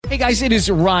Hey guys, it is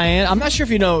Ryan. I'm not sure if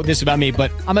you know this about me, but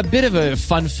I'm a bit of a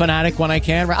fun fanatic when I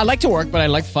can. I like to work, but I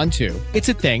like fun too. It's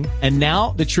a thing. And now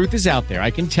the truth is out there.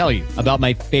 I can tell you about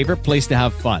my favorite place to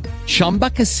have fun. Chumba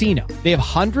Casino. They have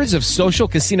hundreds of social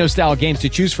casino style games to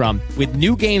choose from with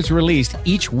new games released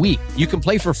each week. You can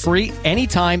play for free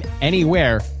anytime,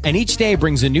 anywhere. And each day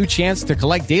brings a new chance to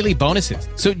collect daily bonuses.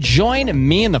 So join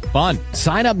me in the fun.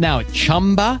 Sign up now at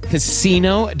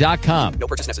ChumbaCasino.com. No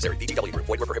purchase necessary. VGW Group.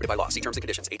 Void where prohibited by law. See terms and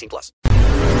conditions. 18+.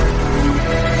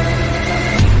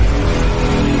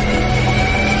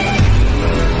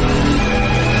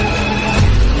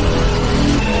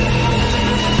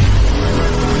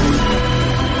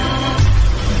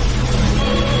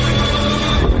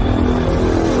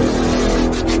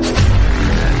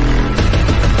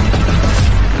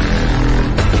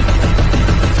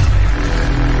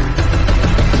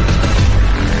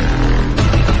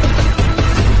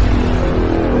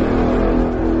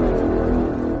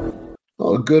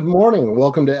 Good morning.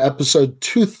 Welcome to episode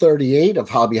 238 of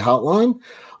Hobby Hotline.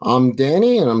 I'm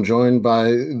Danny, and I'm joined by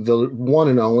the one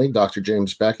and only Dr.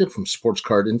 James Beckett from Sports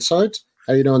Card Insights.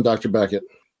 How you doing, Dr. Beckett?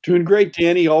 Doing great,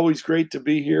 Danny. Always great to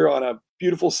be here on a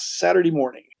beautiful Saturday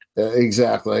morning.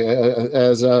 Exactly.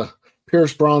 As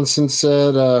Pierce Bronson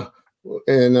said,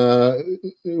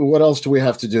 what else do we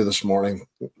have to do this morning?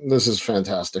 This is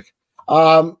fantastic.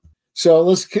 So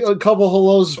let's a couple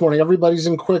hellos this morning. Everybody's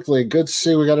in quickly. Good to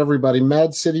see we got everybody.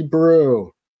 Mad City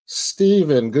Brew.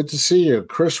 Steven, good to see you.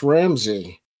 Chris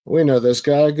Ramsey. We know this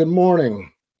guy. Good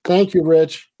morning. Thank you,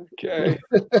 Rich. Okay.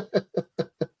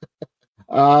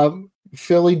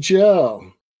 Philly Joe.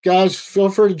 Guys, feel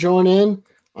free to join in.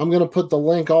 I'm going to put the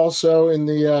link also in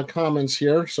the comments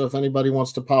here. So if anybody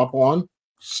wants to pop on.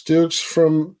 Stukes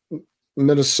from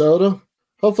Minnesota.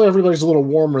 Hopefully everybody's a little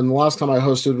warmer than the last time I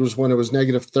hosted was when it was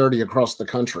negative 30 across the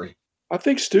country. I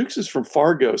think Stukes is from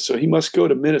Fargo, so he must go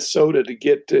to Minnesota to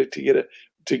get a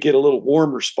little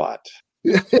warmer spot.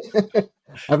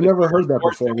 I've never heard that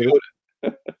before.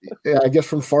 Yeah, I guess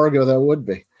from Fargo that would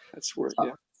be. That's where,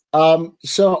 yeah.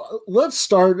 So let's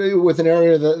start with an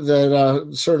area that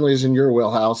certainly is in your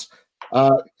wheelhouse.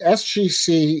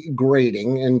 SGC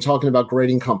grading, and talking about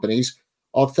grading companies,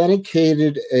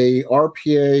 authenticated a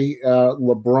RPA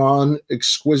Lebron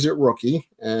exquisite rookie.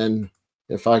 And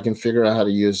if I can figure out how to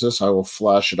use this, I will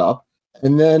flash it up.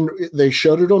 And then they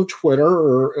showed it on Twitter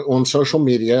or on social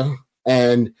media,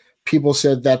 and people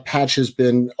said that patch has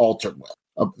been altered with.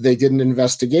 They did an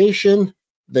investigation.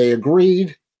 They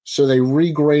agreed. So they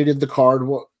regraded the card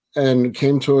and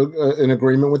came to an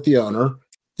agreement with the owner.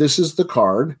 This is the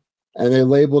card. And they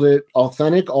labeled it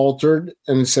authentic altered,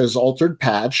 and it says altered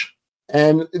patch.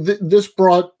 And this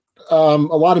brought a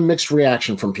lot of mixed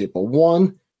reaction from people.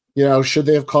 One, should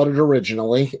they have caught it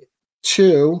originally?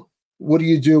 Two, what do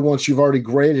you do once you've already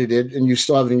graded it and you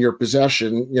still have it in your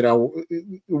possession?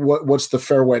 What's the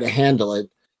fair way to handle it?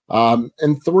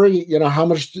 And three, how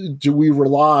much do we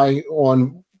rely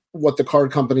on what the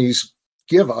card companies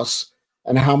give us,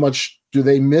 and how much do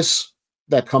they miss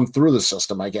that come through the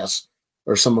system, I guess,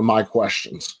 are some of my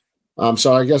questions.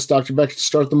 So I guess, Dr. Beckett, to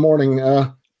start the morning,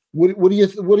 What do you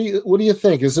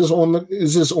think? Is this on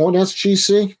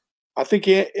SGC? I think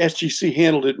SGC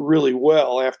handled it really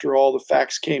well after all the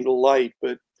facts came to light.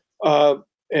 But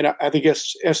and I think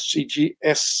SGC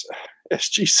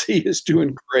is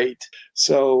doing great.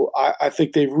 So I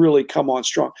think they've really come on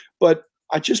strong. But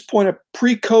I just point out,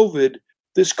 pre-COVID,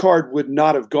 this card would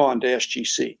not have gone to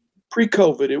SGC.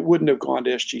 Pre-COVID, it wouldn't have gone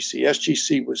to SGC.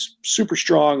 SGC was super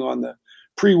strong on the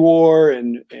pre-war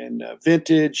and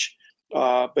vintage.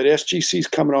 But SGC's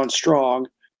coming on strong.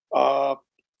 I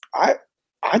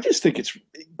just think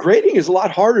grading is a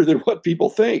lot harder than what people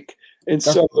think. And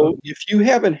so if you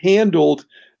haven't handled,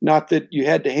 not that you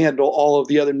had to handle all of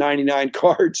the other 99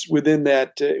 cards within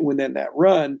that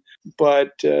run,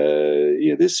 but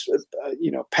this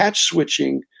patch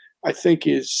switching, I think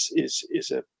is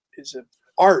a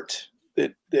art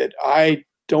that I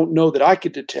don't know that I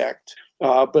could detect.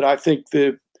 But I think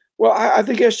I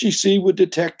think SGC would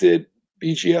detect it.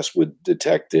 BGS would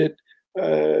detect it,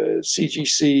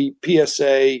 CGC,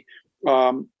 PSA,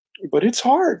 but it's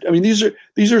hard. I mean, these are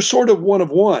sort of one of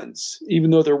ones,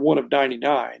 even though they're one of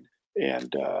 99.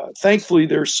 And thankfully,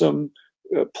 there's some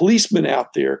policemen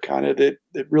out there kind of that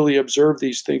really observe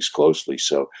these things closely.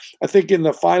 So I think in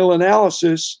the final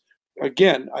analysis,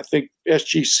 again, I think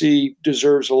SGC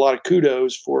deserves a lot of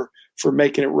kudos for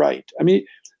making it right. I mean,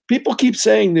 people keep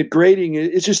saying that grading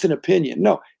is just an opinion.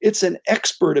 No, it's an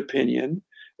expert opinion.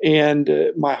 And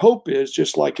my hope is,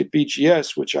 just like at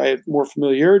BGS, which I have more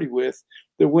familiarity with,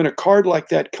 that when a card like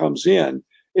that comes in,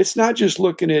 it's not just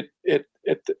looking at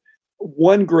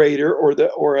one grader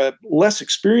or a less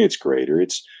experienced grader.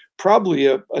 It's probably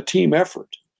a team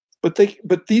effort. But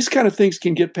these kind of things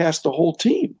can get past the whole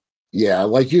team. Yeah,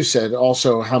 like you said,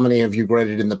 also, how many have you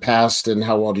graded in the past and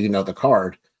how well do you know the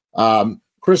card?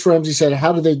 Chris Ramsey said,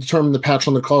 how did they determine the patch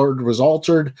on the card was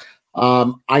altered?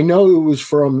 I know it was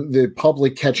from the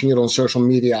public catching it on social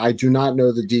media. I do not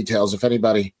know the details. If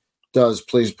anybody does,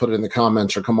 please put it in the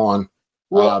comments or come on.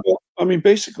 Well, I mean,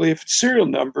 basically, if it's serial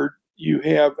numbered, you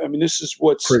have, I mean, this is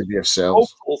what's previous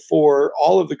sales for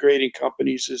all of the grading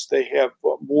companies is they have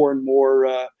more and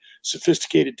more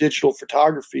sophisticated digital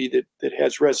photography that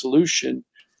has resolution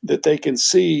that they can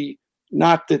see.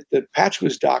 Not that the patch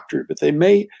was doctored, but there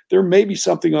may be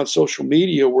something on social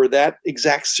media where that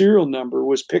exact serial number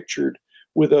was pictured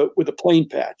with a plain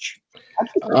patch.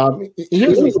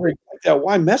 Here's a great,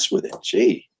 why mess with it?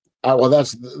 Gee. Well,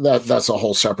 that's a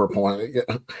whole separate point.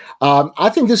 I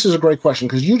think this is a great question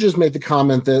because you just made the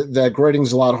comment that grading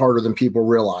is a lot harder than people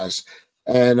realize.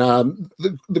 And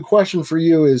the question for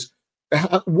you is,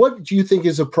 what do you think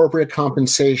is appropriate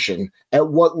compensation at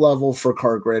what level for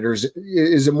card graders?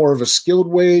 Is it more of a skilled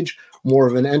wage, more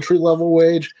of an entry level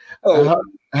wage?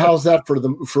 How's that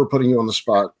for putting you on the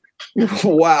spot?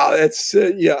 Wow, that's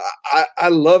I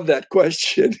love that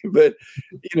question, but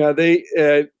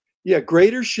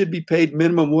graders should be paid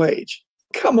minimum wage.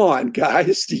 Come on,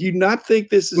 guys, do you not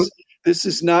think this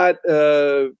is not?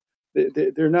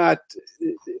 They're not.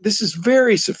 This is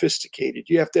very sophisticated.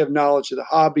 You have to have knowledge of the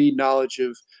hobby, knowledge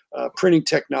of printing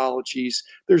technologies.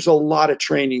 There's a lot of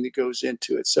training that goes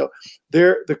into it. So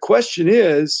the question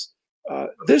is,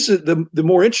 this is the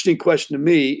more interesting question to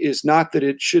me is not that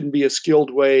it shouldn't be a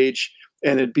skilled wage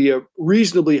and it'd be a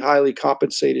reasonably highly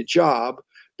compensated job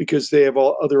because they have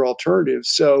all other alternatives.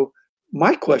 So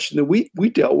my question that we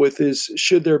dealt with is,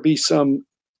 should there be some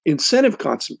incentive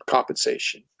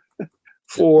compensation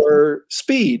for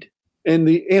speed? And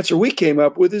the answer we came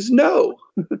up with is no.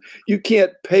 You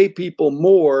can't pay people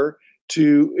more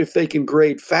if they can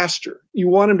grade faster. You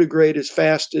want them to grade as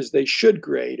fast as they should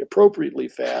grade, appropriately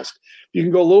fast. You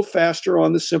can go a little faster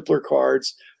on the simpler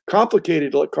cards.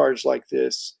 Complicated cards like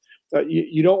this,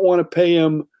 you don't want to pay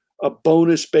them a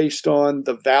bonus based on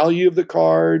the value of the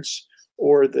cards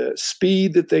or the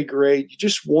speed that they grade. You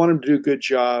just want them to do a good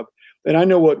job. And I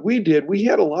know what we did. We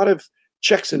had a lot of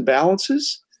checks and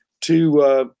balances.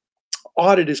 To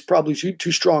audit is probably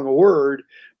too strong a word,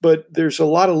 but there's a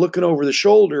lot of looking over the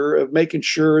shoulder of making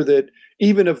sure that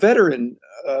even a veteran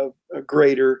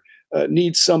grader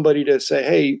needs somebody to say,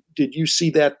 hey, did you see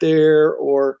that there?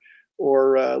 Or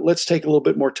let's take a little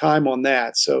bit more time on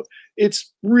that. So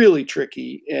it's really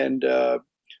tricky. And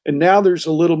now there's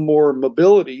a little more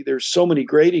mobility. There's so many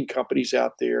grading companies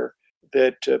out there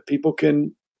that people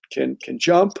can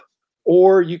jump,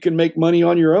 or you can make money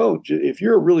on your own. If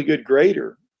you're a really good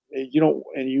grader,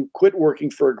 and you quit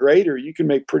working for a grader, you can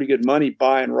make pretty good money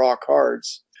buying raw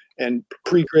cards and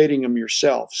pre-grading them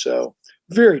yourself. So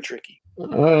very tricky. All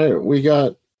right, we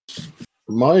got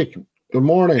Mike. Good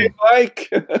morning. Hey, Mike.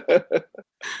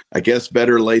 I guess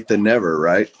better late than never,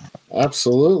 right?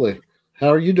 Absolutely. How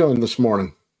are you doing this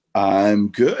morning? I'm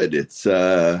good. It's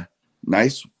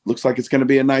nice. Looks like it's going to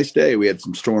be a nice day. We had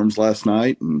some storms last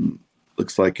night, and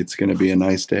looks like it's going to be a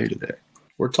nice day today.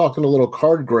 We're talking a little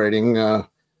card grading.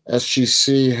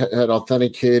 SGC had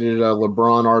authenticated a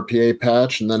Lebron RPA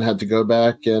patch and then had to go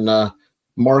back and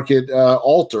mark it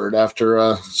altered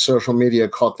after social media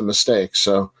caught the mistake.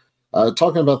 So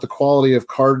talking about the quality of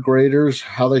card graders,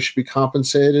 how they should be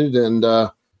compensated, and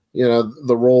the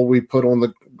role we put on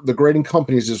the grading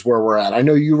companies is where we're at. I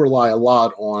know you rely a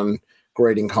lot on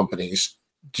grading companies.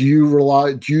 Do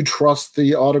you trust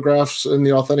the autographs and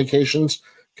the authentications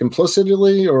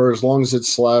complicitly, or as long as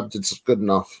it's slabbed, it's good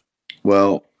enough?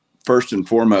 Well, first and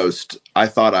foremost, I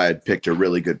thought I had picked a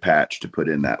really good patch to put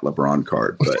in that LeBron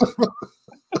card, but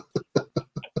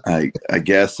I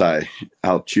guess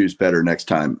I'll choose better next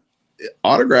time.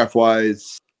 Autograph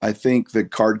wise, I think the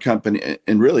card company,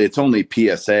 and really it's only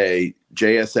PSA,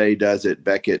 JSA does it,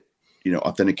 Beckett,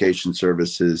 Authentication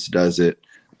Services does it.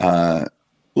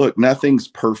 Look, nothing's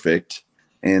perfect.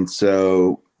 And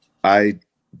so I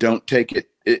don't take it.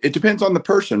 It depends on the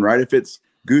person, right? If it's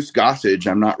Goose Gossage,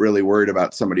 I'm not really worried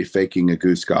about somebody faking a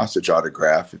Goose Gossage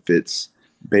autograph. If it's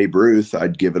Babe Ruth,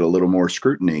 I'd give it a little more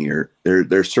scrutiny. Or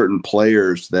there's certain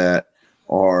players that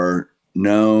are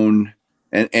known,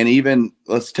 and even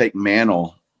let's take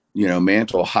Mantle.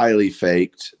 Mantle highly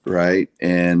faked, right?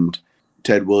 And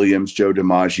Ted Williams, Joe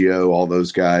DiMaggio, all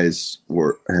those guys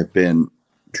have been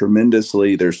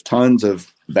tremendously. There's tons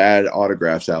of bad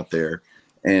autographs out there,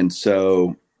 and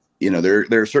so there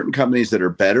are certain companies that are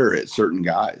better at certain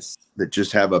guys, that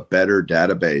just have a better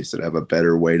database, that have a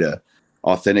better way to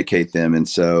authenticate them. And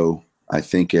so I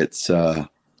think it's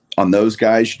on those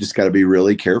guys, you just got to be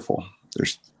really careful.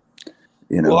 There's,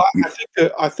 Well,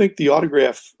 I think the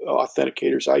autograph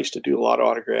authenticators, I used to do a lot of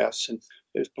autographs, and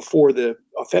it was before the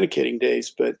authenticating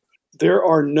days, but there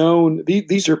are known,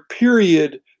 these are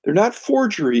they're not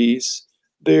forgeries,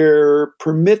 they're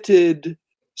permitted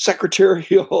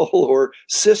secretarial or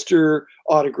sister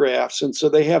autographs, and so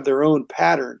they have their own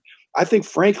pattern. I think,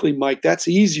 frankly, Mike, that's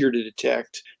easier to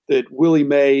detect. That Willie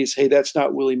Mays, hey, that's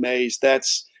not Willie Mays,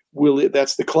 that's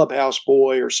the clubhouse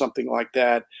boy or something like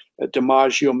that.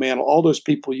 DiMaggio, Mantle, all those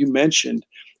people you mentioned.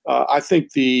 I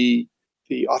think the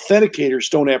authenticators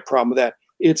don't have a problem with that.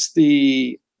 It's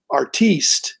the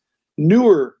artiste,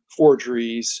 newer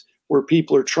forgeries where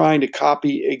people are trying to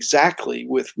copy exactly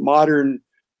with modern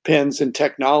pens and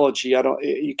technology.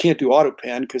 You can't do auto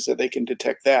pen because they can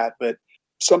detect that, but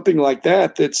something like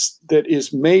that that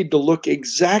is made to look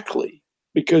exactly,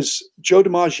 because Joe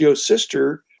DiMaggio's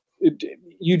sister,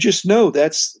 you just know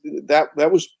that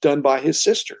was done by his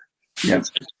sister. Yeah.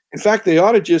 In fact, they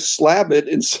ought to just slab it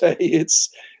and say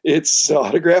it's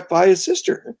autographed by his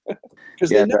sister.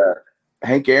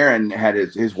 Hank Aaron had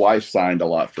his wife signed a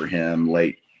lot for him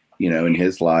late, in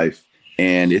his life.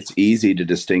 And it's easy to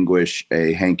distinguish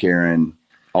a Hank Aaron.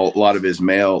 A lot of his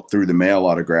through the mail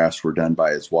autographs were done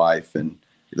by his wife. And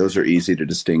those are easy to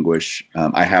distinguish.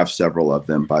 I have several of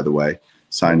them, by the way,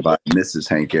 signed by Mrs.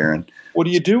 Hank Aaron. What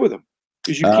do you do with them?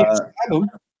 Because you can't sign them.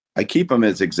 I keep them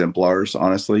as exemplars,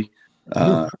 honestly.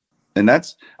 And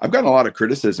I've gotten a lot of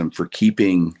criticism for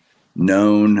keeping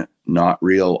known, not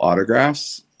real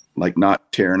autographs, like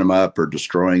not tearing them up or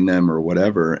destroying them or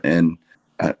whatever. And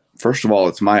first of all,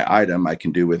 it's my item. I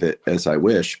can do with it as I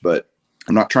wish, but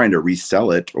I'm not trying to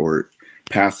resell it or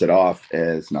pass it off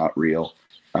as not real.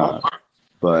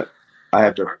 But I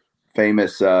have the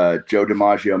famous Joe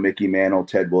DiMaggio, Mickey Mantle,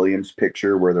 Ted Williams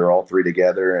picture where they're all three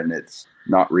together and it's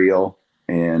not real.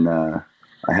 And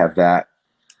I have that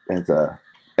as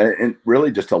and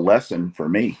really just a lesson for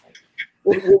me.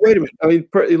 Well, wait a minute. I mean,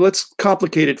 let's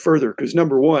complicate it further, because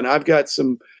number one, I've got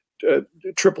some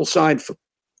triple signed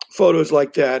photos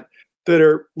like that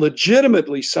are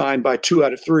legitimately signed by 2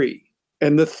 out of 3.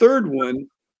 And the third one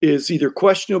is either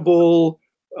questionable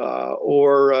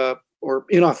or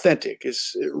inauthentic,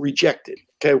 is rejected.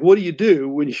 Okay, what do you do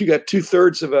when you got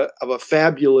 2/3 of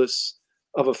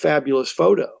a fabulous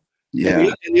photo? Yeah.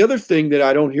 And the other thing that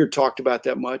I don't hear talked about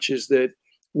that much is that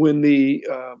when the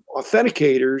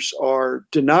authenticators are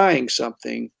denying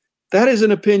something, that is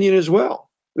an opinion as well.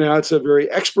 Now, it's a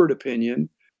very expert opinion,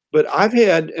 but I've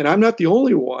had, and I'm not the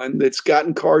only one that's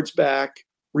gotten cards back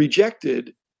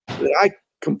rejected that I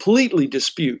completely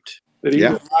dispute. That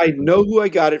either I know who I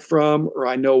got it from or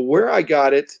I know where I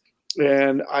got it.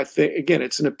 And I think, again,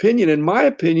 it's an opinion. And my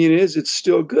opinion is it's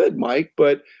still good, Mike,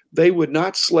 but they would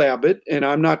not slab it. And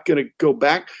I'm not going to go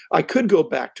back. I could go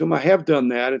back to them. I have done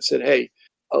that and said, hey,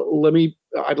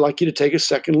 I'd like you to take a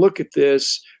second look at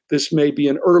this. This may be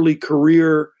an early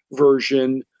career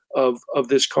version of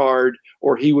this card,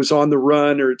 or he was on the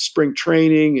run or at spring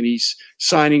training and he's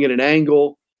signing at an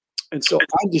angle. And so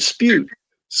I dispute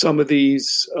some of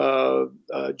these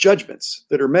judgments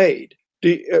that are made.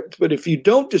 But if you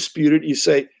don't dispute it, you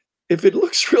say, if it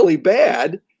looks really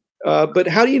bad, but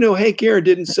how do you know Hank Aaron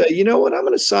didn't say, you know what, I'm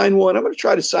going to sign one. I'm going to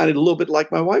try to sign it a little bit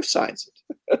like my wife signs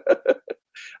it.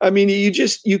 I mean,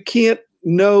 you can't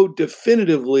know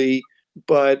definitively,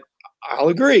 but I'll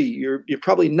agree. You're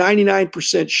probably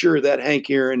 99% sure that Hank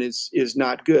Aaron is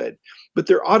not good, but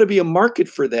there ought to be a market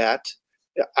for that.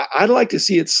 I'd like to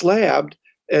see it slabbed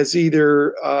as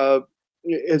either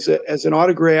as an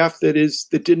autograph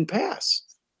that didn't pass,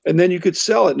 and then you could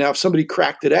sell it. Now, if somebody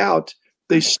cracked it out,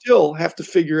 they still have to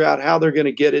figure out how they're going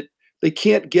to get it. They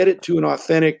can't get it to an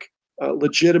authentic,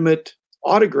 legitimate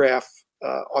autograph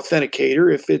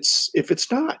authenticator if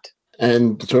it's not.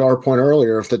 And to our point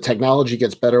earlier, if the technology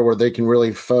gets better where they can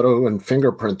really photo and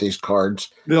fingerprint these cards,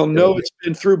 they'll know it's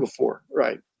been through before,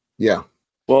 right? Yeah.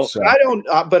 Well, so. I don't,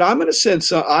 but I'm going to send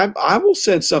some. I will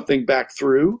send something back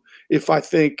through if I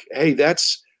think, hey,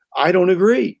 I don't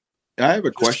agree. I have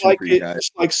a question for you guys.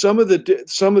 Just like some of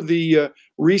the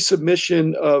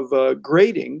resubmission of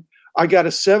grading, I got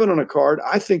a 7 on a card.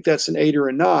 I think that's an 8 or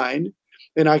a 9,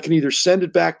 and I can either send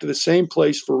it back to the same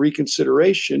place for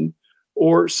reconsideration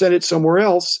or send it somewhere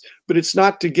else. But it's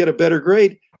not to get a better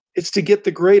grade; it's to get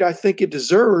the grade I think it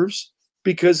deserves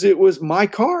because it was my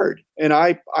card, and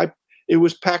it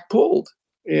was pack pulled.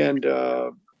 And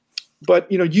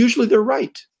but usually they're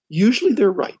right. Usually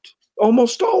they're right.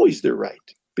 Almost always they're right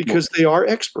because they are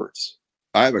experts.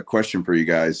 I have a question for you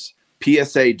guys.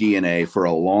 PSA DNA for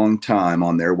a long time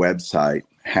on their website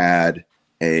had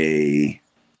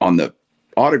on the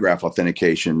autograph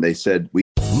authentication, they said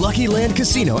Lucky Land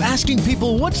Casino, asking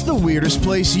people, what's the weirdest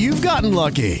place you've gotten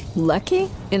lucky? Lucky?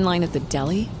 In line at the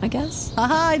deli, I guess?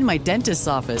 Aha, in my dentist's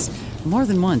office. More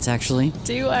than once, actually.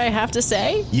 Do I have to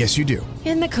say? Yes, you do.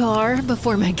 In the car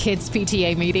before my kids'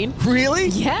 PTA meeting. Really?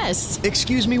 Yes.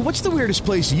 Excuse me, what's the weirdest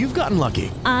place you've gotten lucky?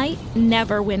 I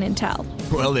never win and tell.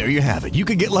 Well, there you have it. You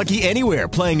can get lucky anywhere,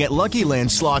 playing at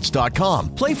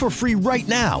LuckyLandSlots.com. Play for free right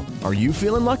now. Are you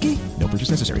feeling lucky? No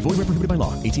purchase necessary. Void where prohibited by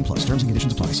law. 18+. Terms and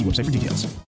conditions apply. See website for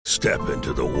details. Step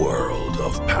into the world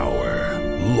of power,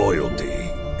 loyalty,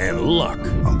 and luck.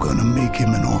 I'm gonna make him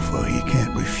an offer he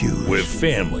can't refuse. With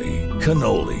family,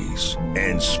 cannolis,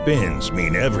 and spins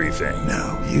mean everything.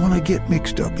 Now, you wanna get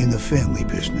mixed up in the family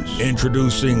business.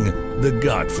 Introducing The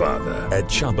Godfather at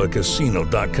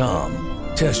ChumbaCasino.com.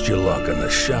 Test your luck in the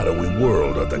shadowy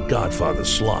world of The Godfather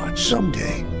slot.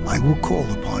 Someday, I will call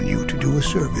upon you to do a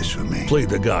service for me. Play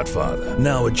The Godfather,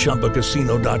 now at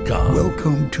ChumbaCasino.com.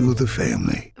 Welcome to the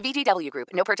family. VGW Group.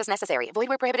 No purchase necessary. Void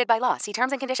where prohibited by law. See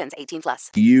terms and conditions.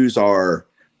 18+. Use our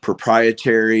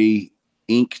proprietary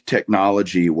ink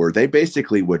technology where they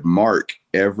basically would mark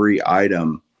every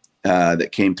item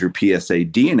that came through PSA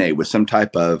DNA with some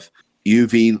type of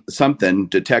UV, something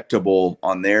detectable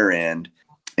on their end.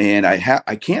 And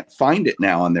I can't find it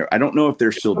now on there. I don't know if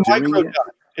they're still doing it.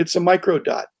 It's a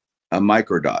microdot. A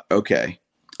microdot. Okay.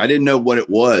 I didn't know what it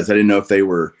was. I didn't know if they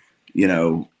were,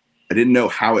 I didn't know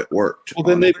how it worked. Well,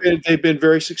 then they've been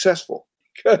very successful,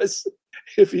 because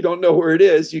if you don't know where it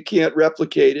is, you can't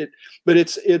replicate it. But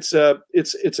it's a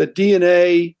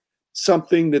DNA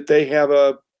something that they have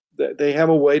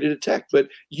a way to detect, but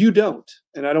you don't.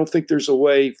 And I don't think there's a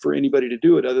way for anybody to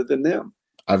do it other than them.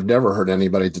 I've never heard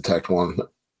anybody detect one.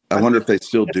 I wonder if they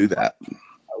still do that.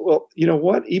 Well, you know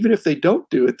what? Even if they don't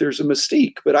do it, there's a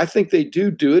mystique. But I think they do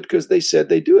it because they said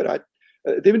they do it.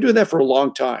 They've been doing that for a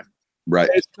long time. Right.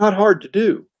 And it's not hard to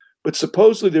do. But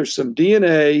supposedly there's some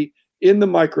DNA in the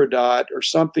microdot or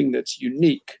something that's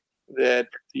unique that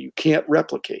you can't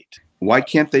replicate. Why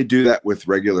can't they do that with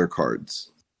regular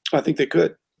cards? I think they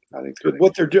could.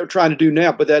 What they're trying to do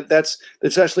now, but that's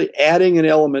actually adding an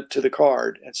element to the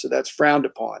card, and so that's frowned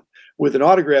upon. With an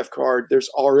autograph card, there's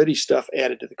already stuff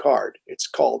added to the card. It's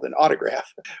called an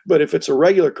autograph. But if it's a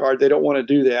regular card, they don't want to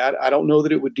do that. I don't know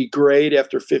that it would degrade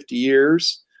after 50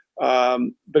 years.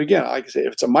 But again, like I say,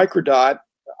 if it's a microdot,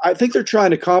 I think they're trying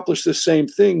to accomplish the same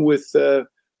thing with what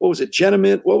was it,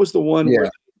 Genamint? What was the one where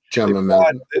there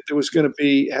was going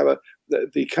to have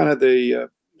the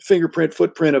fingerprint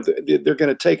footprint of they're going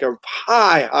to take a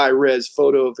high res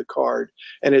photo of the card,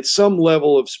 and at some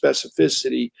level of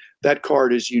specificity, that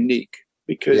card is unique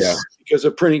because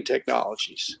of printing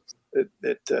technologies.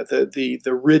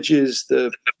 The ridges,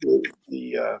 the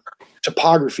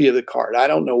topography of the card. I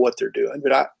don't know what they're doing,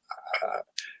 but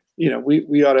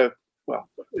we ought to.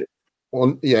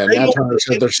 Well, yeah, Nat Turner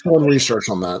said they're still in research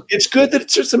on that. It's good that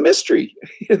it's just a mystery.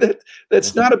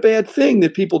 That's not a bad thing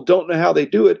that people don't know how they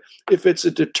do it. If it's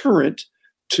a deterrent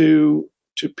to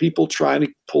people trying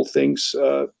to pull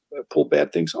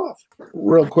bad things off.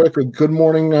 Real quick, good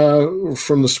morning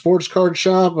from the Sports Card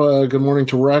Shop. Good morning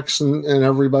to Rex and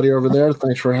everybody over there.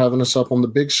 Thanks for having us up on the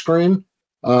big screen.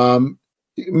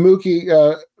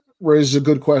 Mookie raises a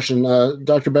good question.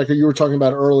 Dr. Becker, you were talking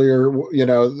about earlier,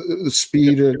 the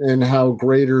speed and how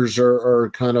graders are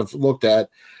kind of looked at.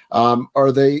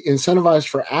 Are they incentivized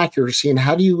for accuracy, and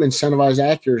how do you incentivize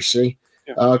accuracy?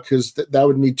 Because that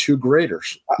would need two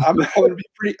graders. I'm going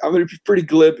to be pretty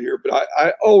glib here, but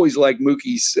I always like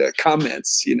Mookie's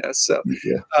comments. So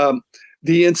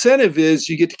the incentive is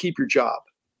you get to keep your job.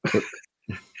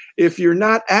 If you're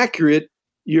not accurate,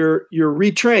 you're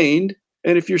retrained.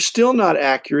 And if you're still not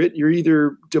accurate, you're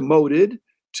either demoted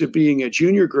to being a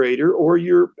junior grader or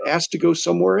you're asked to go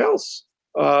somewhere else.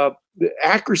 The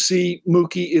accuracy,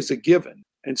 Mookie, is a given.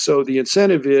 And so the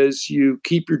incentive is you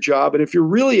keep your job. And if you're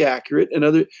really accurate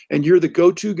and you're the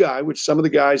go-to guy, which some of the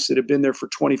guys that have been there for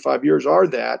 25 years are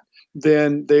that,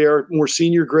 then they are more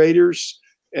senior graders,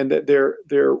 and that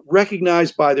they're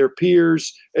recognized by their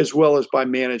peers as well as by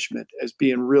management as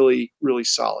being really, really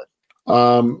solid.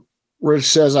 Rich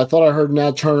says, I thought I heard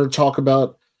Nat Turner talk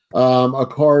about a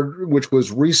card which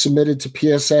was resubmitted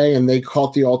to PSA and they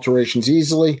caught the alterations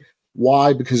easily.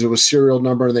 Why? Because it was serial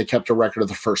number and they kept a record of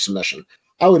the first submission.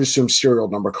 I would assume serial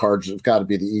number cards have got to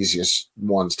be the easiest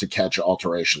ones to catch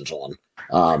alterations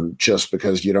on, just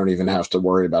because you don't even have to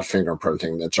worry about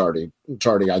fingerprinting. It's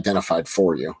already identified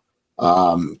for you.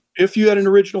 if you had an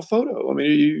original photo. I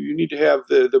mean, you need to have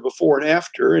the before and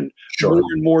after, and Sure. more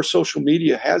and more social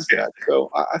media has that. So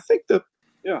I think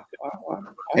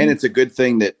and it's a good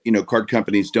thing that, card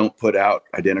companies don't put out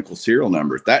identical serial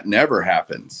numbers. That never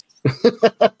happens.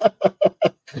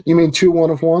 You mean 2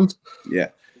 1-of-1s? Yeah.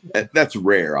 That's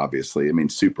rare, obviously. I mean,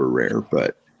 super rare,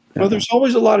 but. Well, there's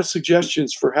always a lot of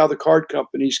suggestions for how the card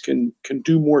companies can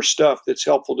do more stuff that's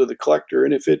helpful to the collector.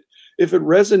 And if it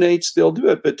resonates, they'll do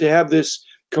it. But to have this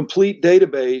complete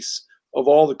database of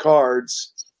all the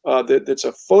cards, that's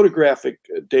a photographic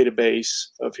database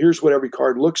of here's what every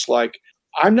card looks like,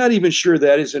 I'm not even sure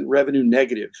that isn't revenue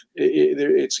negative.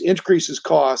 It increases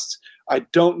costs. I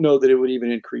don't know that it would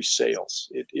even increase sales.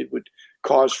 It would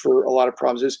cause for a lot of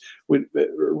problems. When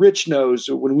Rich knows,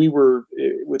 when we were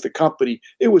with the company,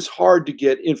 it was hard to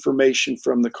get information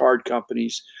from the card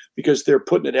companies because they're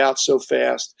putting it out so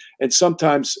fast. And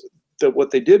sometimes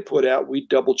what they did put out, we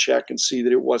double check and see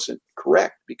that it wasn't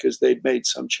correct because they'd made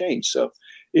some change. So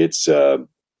it's the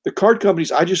card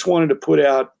companies. I just wanted to put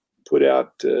out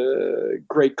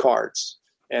great cards,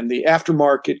 and the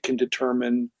aftermarket can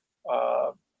determine.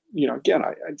 Again,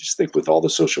 I just think with all the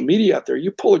social media out there,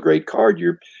 you pull a great card,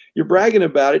 you're bragging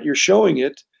about it, you're showing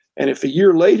it, and if a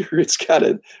year later it's got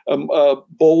a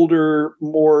bolder,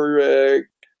 more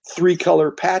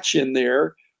 3-color patch in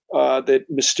there that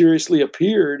mysteriously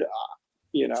appeared,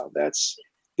 that's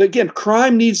again,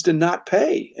 crime needs to not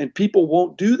pay, and people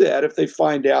won't do that if they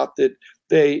find out that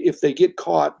if they get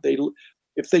caught,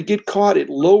 it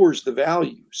lowers the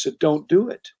value. So don't do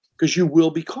it, because you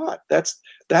will be caught.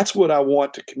 That's what I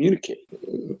want to communicate.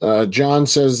 John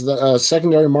says the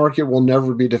secondary market will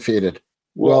never be defeated.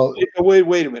 Well,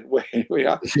 wait a minute. Wait.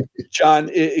 John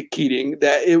Keating,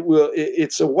 that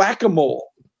it's a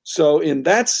whack-a-mole. So in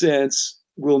that sense,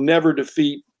 we'll never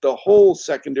defeat the whole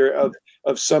secondary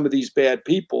of some of these bad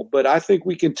people. But I think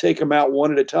we can take them out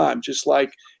one at a time. Just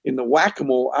like in the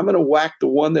whack-a-mole, I'm going to whack the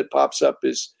one that pops up,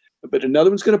 but another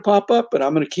one's going to pop up, but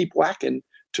I'm going to keep whacking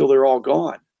till they're all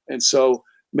gone. And so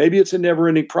maybe it's a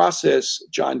never-ending process,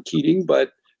 John Keating,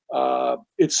 but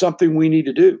it's something we need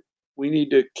to do. We need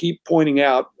to keep pointing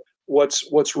out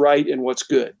what's right and what's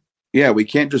good. Yeah, we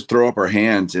can't just throw up our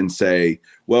hands and say,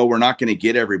 well, we're not going to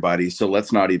get everybody, so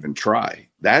let's not even try.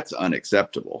 That's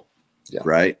unacceptable,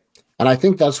 right? And I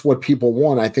think that's what people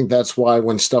want. I think that's why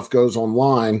when stuff goes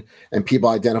online and people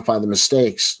identify the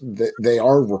mistakes, they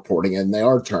are reporting it and they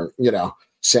are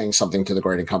saying something to the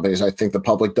grading companies. I think the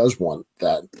public does want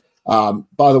that.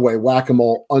 By the way,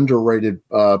 whack-a-mole, underrated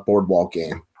boardwalk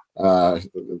game.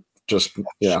 Just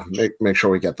make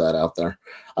sure we get that out there.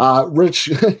 Rich,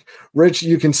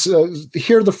 you can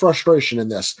hear the frustration in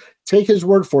this. Take his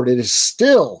word for it. It is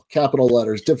still, capital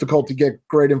letters, difficult to get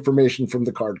great information from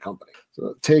the card company.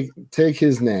 So take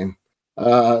his name.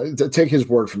 Take his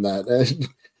word from that.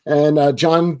 And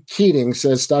John Keating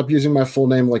says, stop using my full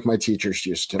name like my teachers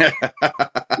used to.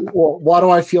 Well, why do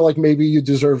I feel like maybe you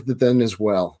deserved it then as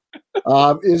well?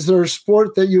 Is there a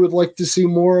sport that you would like to see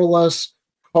more or less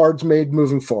cards made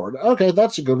moving forward? Okay,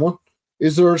 that's a good one.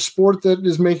 Is there a sport that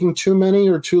is making too many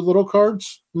or too little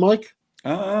cards, Mike?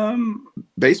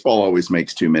 Baseball always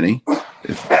makes too many,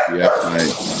 if you have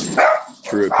my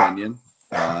true opinion.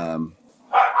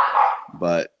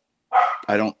 But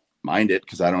I don't mind it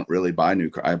because I don't really buy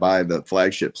new cards. I buy the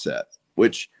flagship set,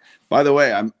 which, by the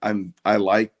way, I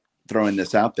like throwing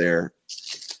this out there.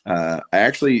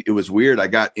 It was weird. I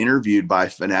got interviewed by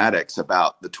Fanatics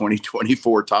about the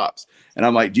 2024 tops. And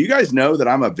I'm like, do you guys know that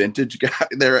I'm a vintage guy?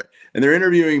 They're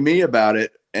interviewing me about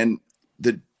it. And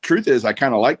the truth is, I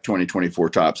kind of like 2024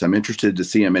 tops. I'm interested to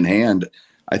see them in hand.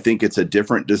 I think it's a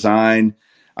different design.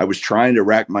 I was trying to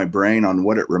rack my brain on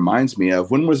what it reminds me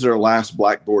of. When was their last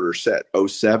black border set?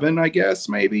 07, I guess,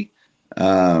 maybe.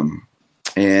 And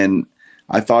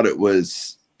I think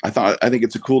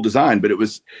it's a cool design, but it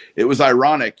was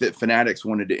ironic that Fanatics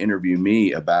wanted to interview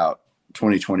me about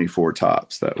 2024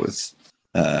 tops. That was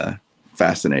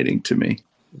fascinating to me.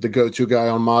 The go-to guy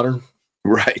on Modern.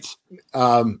 Right.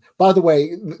 By the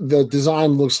way, the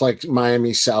design looks like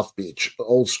Miami South Beach,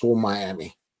 old school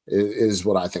Miami is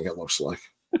what I think it looks like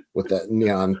with that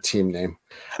neon team name.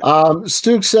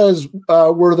 Stuke says,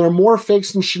 were there more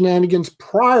fakes and shenanigans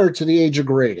prior to the age of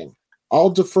grading? I'll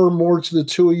defer more to the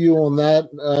two of you on that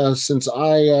since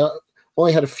I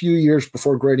only had a few years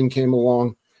before grading came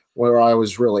along where I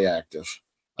was really active.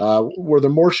 Were there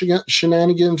more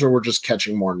shenanigans or we're just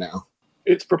catching more now?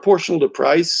 It's proportional to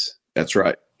price. That's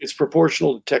right. It's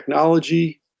proportional to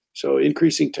technology. So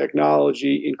increasing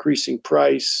technology, increasing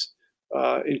price,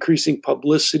 increasing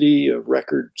publicity of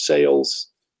record sales.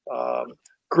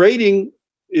 Grading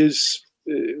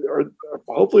are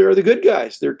hopefully are the good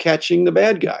guys. They're catching the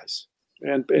bad guys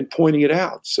and pointing it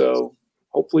out. So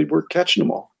hopefully we're catching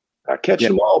them all. Not catching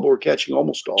them all, but we're catching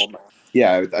almost all of them.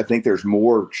 Yeah, I think there's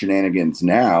more shenanigans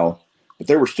now, but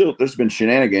there's been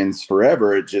shenanigans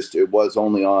forever. It was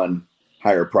only on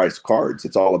higher priced cards.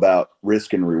 It's all about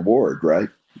risk and reward, right?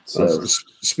 So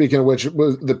speaking of which,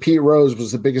 the Pete Rose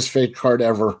was the biggest fake card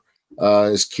ever,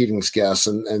 is Keating's guess,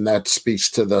 and that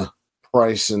speaks to the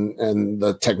price and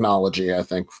the technology, I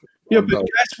think. Yeah, but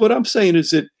that's what I'm saying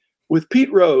is that with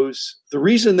Pete Rose, the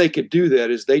reason they could do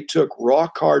that is they took raw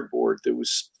cardboard that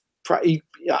was,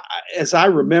 as I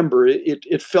remember,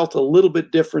 it felt a little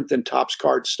bit different than Topps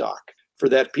card stock for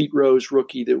that Pete Rose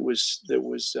rookie that was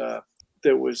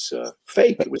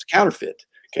fake. It was counterfeit.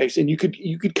 Okay, and you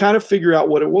could kind of figure out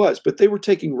what it was, but they were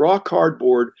taking raw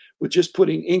cardboard with just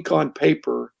putting ink on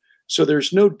paper. So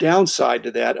there's no downside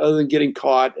to that other than getting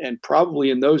caught. And probably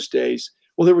in those days,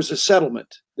 well, there was a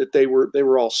settlement that they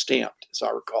were all stamped, as I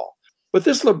recall. But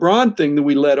this LeBron thing that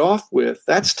we led off with,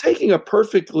 that's taking a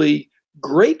perfectly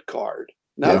great card,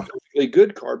 not a perfectly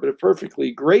good card, but a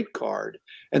perfectly great card.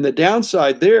 And the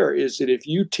downside there is that if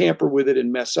you tamper with it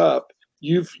and mess up,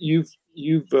 you've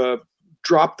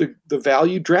dropped the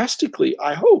value drastically,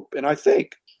 I hope, and I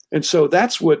think. And so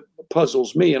that's what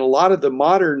puzzles me. And a lot of the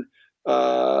modern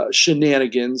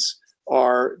shenanigans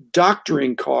are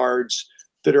doctoring cards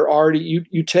that are already,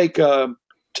 you take a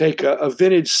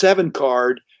vintage 7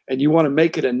 card and you want to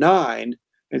make it a 9.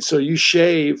 And so you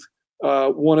shave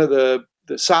one of the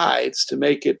sides to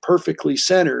make it perfectly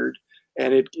centered.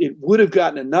 And it would have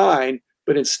gotten a 9,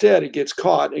 but instead it gets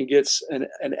caught and gets an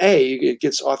A. It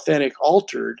gets authentic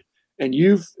altered. And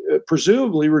you've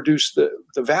presumably reduced the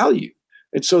value.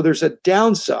 And so there's a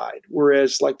downside,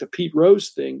 whereas like the Pete Rose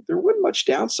thing, there wasn't much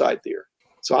downside there.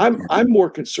 So I'm more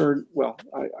concerned. Well,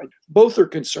 both are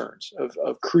concerns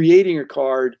of creating a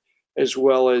card as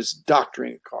well as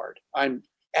doctoring a card. I'm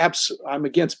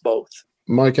against both.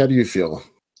 Mike, how do you feel?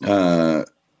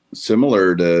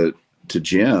 Similar to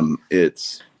Jim,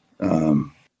 it's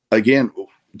again,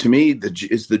 to me,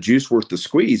 is the juice worth the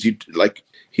squeeze? Like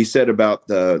he said about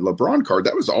the LeBron card,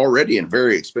 that was already a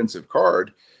very expensive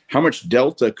card. How much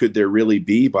delta could there really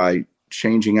be by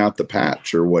changing out the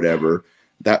patch or whatever?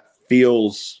 That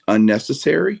feels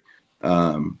unnecessary.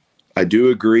 I do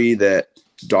agree that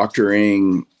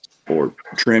doctoring or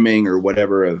trimming or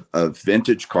whatever of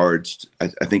vintage cards, I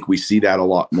think we see that a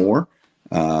lot more.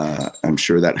 I'm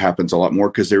sure that happens a lot more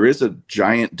because there is a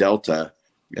giant delta,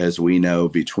 as we know,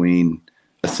 between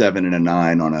a 7 and a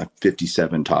 9 on a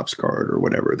 57 Topps card or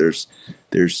whatever.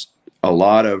 There's a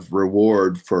lot of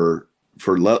reward for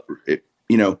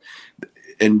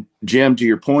and Jim, to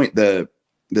your point, the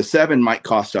 7 might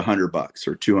cost $100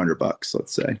 or $200,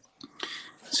 let's say.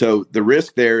 So the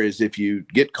risk there is if you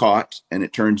get caught and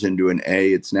it turns into an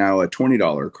A, it's now a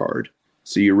 $20 card.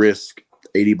 So you risk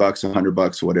 $80,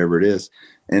 $100, whatever it is.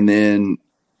 And then,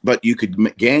 but you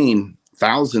could gain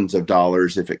thousands of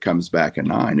dollars if it comes back a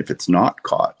 9, if it's not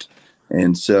caught.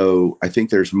 And so I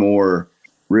think there's more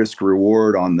risk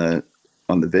reward on the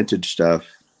vintage stuff.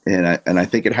 And I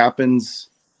think it happens,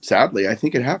 sadly, I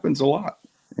think it happens a lot.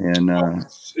 And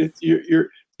you're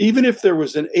even if there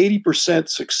was an 80%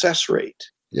 success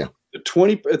rate, the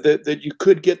 20 that you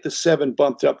could get the 7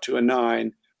 bumped up to a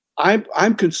 9.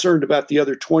 I'm concerned about the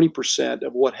other 20%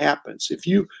 of what happens if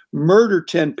you murder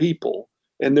 10 people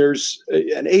and there's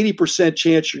an 80%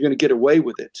 chance you're going to get away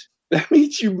with it. That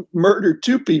means you murdered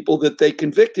 2 people that they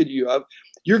convicted you of.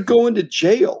 You're going to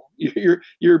jail.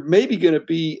 You're maybe going to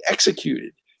be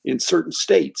executed in certain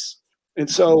states. And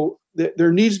so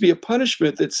there needs to be a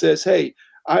punishment that says, hey,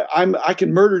 I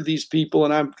can murder these people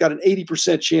and I've got an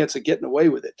 80% chance of getting away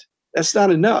with it. That's not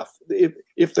enough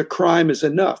if the crime is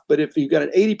enough. But if you've got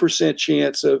an 80%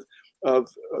 chance of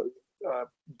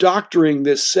doctoring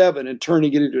this 7 and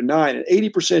turning it into a 9, an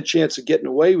 80% chance of getting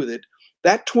away with it,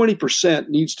 that 20%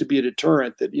 needs to be a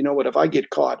deterrent that, you know what, if I get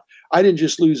caught, I didn't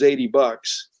just lose $80.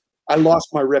 I lost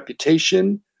my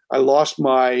reputation. I lost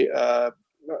my, I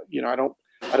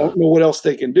don't know what else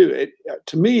they can do.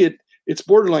 To me, it's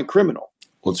borderline criminal.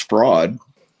 Well, it's fraud.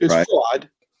 It's right? fraud.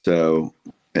 So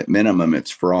at minimum,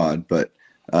 it's fraud. But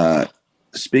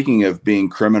speaking of being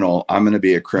criminal, I'm going to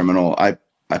be a criminal. I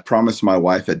promised my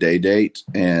wife a day date,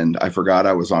 and I forgot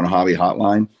I was on a hobby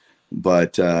hotline.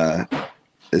 But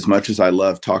as much as I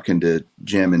love talking to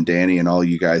Jim and Danny and all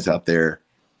you guys out there,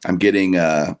 I'm getting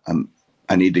I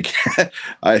need to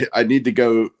I need to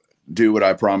go do what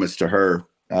I promised to her.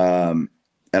 And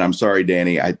I'm sorry,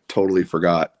 Danny, I totally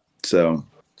forgot. So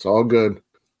it's all good.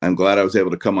 I'm glad I was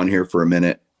able to come on here for a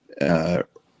minute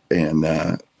and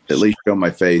at least show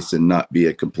my face and not be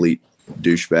a complete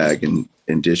douchebag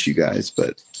and dish you guys,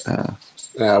 but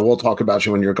yeah, we'll talk about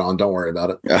you when you're gone. Don't worry about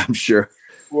it. I'm sure.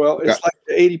 Well, it's like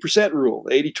the 80% rule,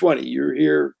 80-20. You're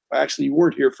here. Actually, you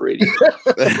weren't here for 80.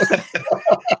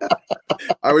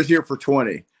 I was here for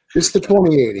 20. It's the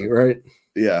 20-80, right?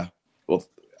 Yeah. Well,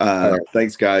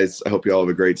 thanks, guys. I hope you all have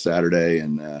a great Saturday,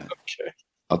 and Okay.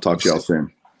 I'll talk to y'all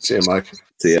soon. See you, Mike.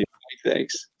 See ya.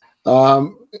 Thanks.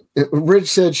 Rich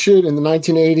said, shoot, in the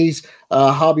 1980s,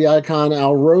 hobby icon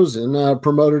Al Rosen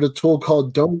promoted a tool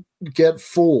called Don't Get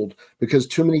Fooled because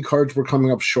too many cards were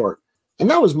coming up short. And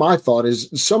that was my thought, is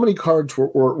so many cards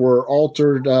were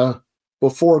altered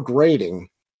before grading.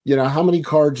 You know, how many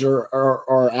cards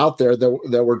are out there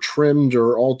that were trimmed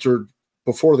or altered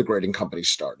before the grading company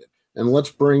started? And let's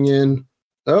bring in,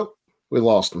 we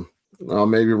lost him.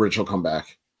 Maybe Rich will come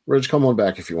back. Rich, come on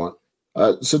back if you want.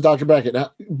 So, Dr. Beckett,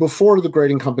 before the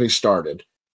grading company started.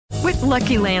 With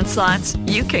Lucky Land Slots,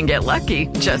 you can get lucky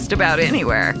just about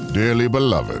anywhere. Dearly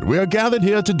beloved, we are gathered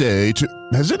here today to...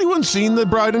 Has anyone seen the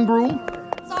bride and groom?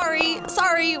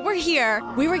 Sorry, we're here.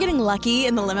 We were getting lucky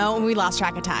in the limo and we lost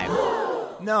track of time.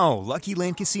 No, Lucky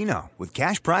Land Casino, with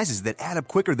cash prizes that add up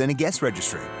quicker than a guest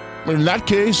registry. In that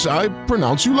case, I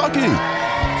pronounce you lucky.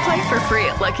 Play for free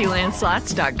at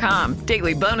LuckyLandSlots.com.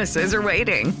 Daily bonuses are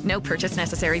waiting. No purchase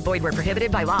necessary. Void where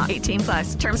prohibited by law.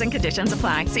 18+. Terms and conditions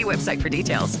apply. See website for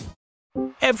details.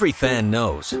 Every fan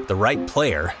knows the right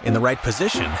player in the right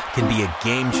position can be a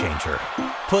game changer.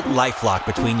 Put LifeLock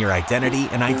between your identity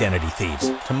and identity thieves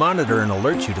to monitor and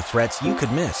alert you to threats you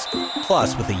could miss.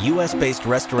 Plus, with a U.S.-based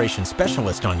restoration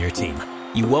specialist on your team,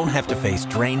 you won't have to face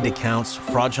drained accounts,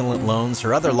 fraudulent loans,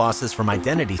 or other losses from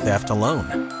identity theft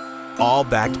alone. All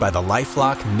backed by the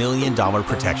LifeLock $1 Million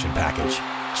Protection Package.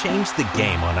 Change the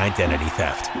game on identity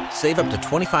theft. Save up to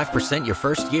 25% your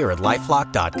first year at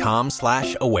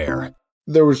LifeLock.com/aware.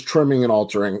 There was trimming and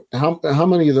altering. How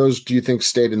many of those do you think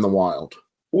stayed in the wild?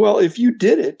 Well, if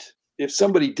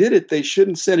somebody did it, they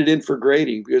shouldn't send it in for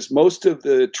grading, because most of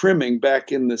the trimming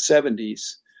back in the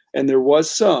 70s, and there was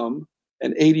some,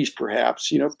 and 80s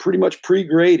perhaps, pretty much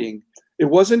pre-grading, it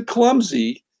wasn't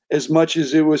clumsy as much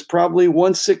as it was probably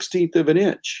 1/16 of an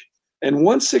inch. And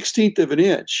 1/16 of an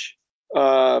inch,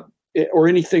 or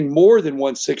anything more than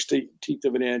 1/16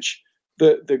 of an inch,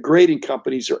 the grading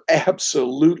companies are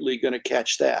absolutely going to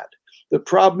catch that. The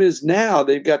problem is now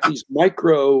they've got these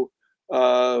micro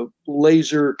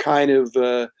laser kind of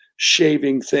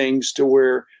shaving things to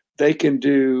where they can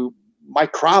do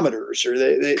micrometers, or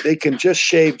they can just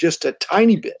shave just a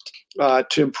tiny bit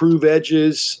to improve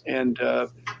edges and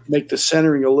make the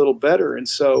centering a little better. And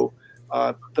so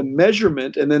the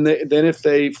measurement, and then if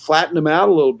they flatten them out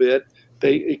a little bit,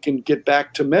 it can get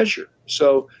back to measure.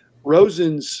 So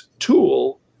Rosen's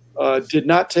tool did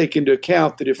not take into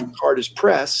account that if a card is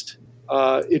pressed,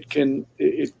 it can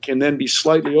then be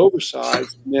slightly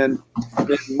oversized and then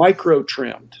micro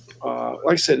trimmed.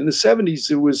 Like I said, in the 70s,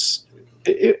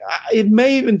 it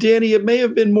may even, Danny, it may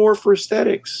have been more for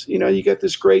aesthetics. You got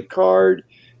this great card,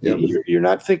 you're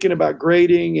not thinking about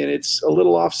grading, and it's a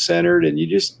little off-centered, and you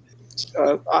just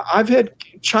I've had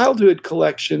childhood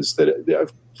collections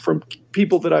that from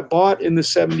people that I bought in the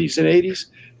 70s and 80s,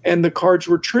 and the cards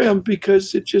were trimmed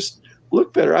because it just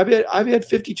looked better. I've had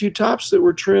 52 tops that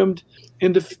were trimmed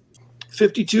into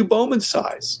 52 Bowman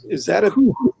size. Is that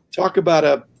talk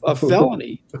about a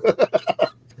felony?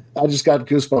 I just got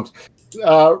goosebumps.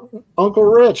 Uncle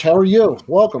Rich, how are you?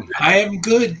 Welcome. I am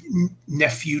good,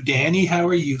 nephew Danny. How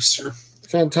are you, sir?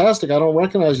 Fantastic. I don't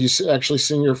recognize you actually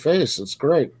seeing your face. It's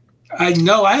great. I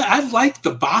know. I like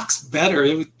the box better.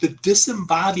 The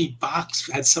disembodied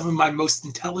box had some of my most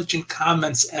intelligent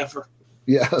comments ever.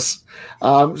 Yes.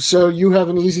 So you have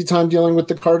an easy time dealing with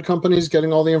the card companies,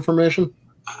 getting all the information?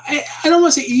 I don't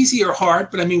want to say easy or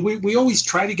hard, but I mean, we always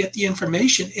try to get the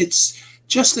information. It's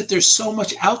just that there's so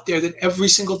much out there that every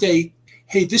single day,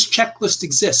 hey, this checklist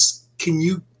exists. Can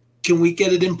we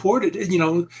get it imported?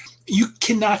 You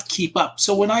cannot keep up.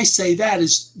 So when I say that,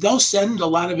 is they'll send a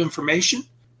lot of information.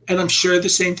 And I'm sure the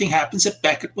same thing happens at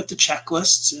Beckett with the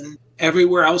checklists and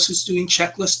everywhere else who's doing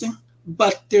checklisting.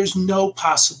 But there's no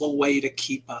possible way to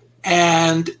keep up.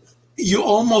 And you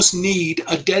almost need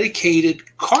a dedicated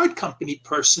card company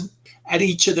person at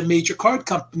each of the major card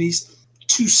companies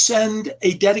to send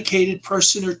a dedicated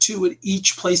person or two at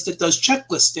each place that does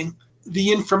checklisting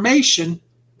the information,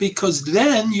 because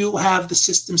then you'll have the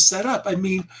system set up. I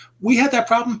mean, we had that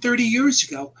problem 30 years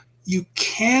ago. You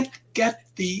can't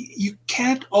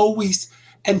always,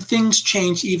 and things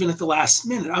change even at the last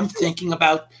minute. I'm thinking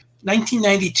about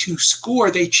 1992 score.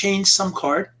 They changed some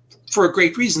card for a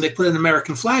great reason. They put an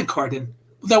American flag card in.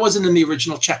 That wasn't in the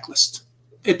original checklist.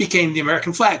 it became the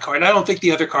American flag card. I don't think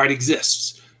the other card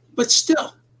exists. But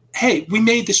still, hey, we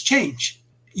made this change.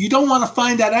 You don't want to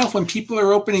find that out when people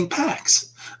are opening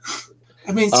packs.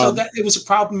 I mean, so that it was a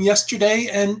problem yesterday,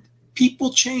 and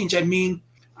people change. I mean,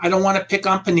 I don't want to pick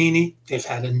on Panini. They've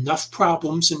had enough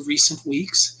problems in recent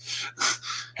weeks.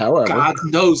 However, God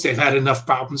knows they've had enough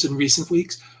problems in recent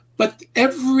weeks. But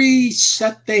every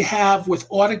set they have with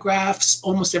autographs,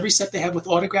 almost every set they have with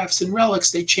autographs and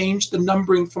relics, they change the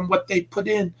numbering from what they put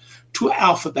in to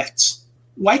alphabets.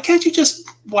 Why can't you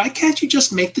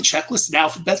just make the checklist an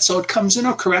alphabet so it comes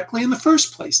in correctly in the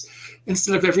first place,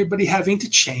 instead of everybody having to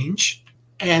change?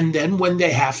 And then when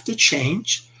they have to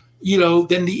change,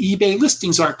 then the eBay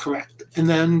listings aren't correct. And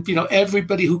then,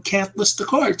 everybody who can't list the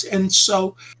cards. And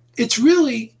so it's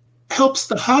really helps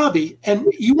the hobby. And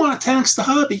you want to tax the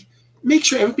hobby, make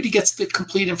sure everybody gets the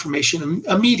complete information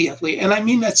immediately. And I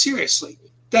mean that seriously.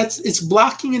 It's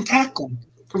blocking and tackling.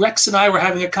 Rex and I were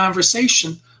having a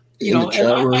conversation,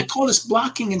 and I call this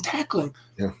blocking and tackling.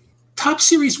 Yeah. Top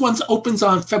Series 1 opens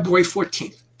on February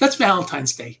 14th. That's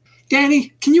Valentine's Day.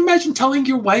 Danny, can you imagine telling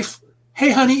your wife,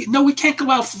 hey, honey, no, we can't go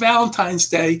out for Valentine's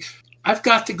Day. I've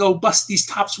got to go bust these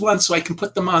Tops 1 so I can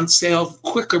put them on sale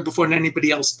quicker before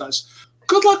anybody else does.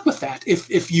 Good luck with that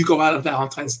if you go out on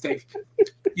Valentine's Day.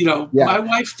 My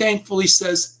wife thankfully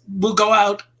says we'll go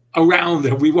out around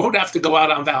there. We won't have to go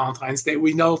out on Valentine's Day.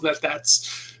 We know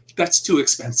that's too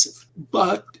expensive.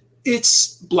 But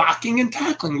it's blocking and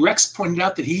tackling. Rex pointed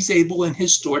out that he's able in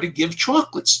his store to give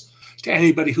chocolates to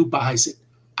anybody who buys it.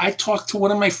 I talked to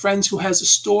one of my friends who has a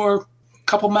store a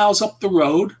couple miles up the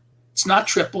road. It's not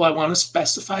Triple. I want to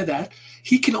specify that.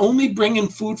 He can only bring in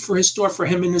food for his store for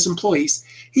him and his employees.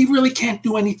 He really can't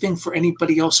do anything for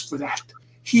anybody else for that.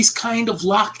 He's kind of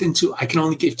locked into, I can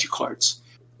only give you cards.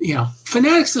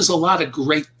 Fanatics does a lot of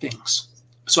great things.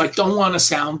 So I don't want to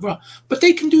sound wrong, but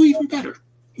they can do even better.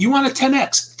 You want a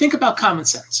 10X? Think about common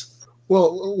sense.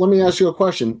 Well, let me ask you a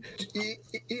question.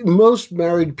 Most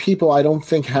married people, I don't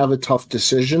think, have a tough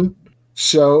decision.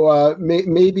 So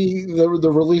maybe the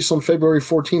release on February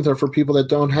 14th are for people that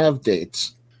don't have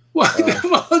dates. Well,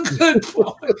 good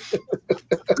point.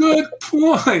 Good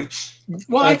point.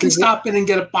 Well, I can stop in and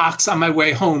get a box on my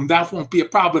way home. That won't be a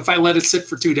problem. If I let it sit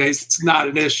for 2 days, it's not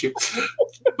an issue.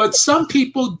 But some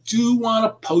people do want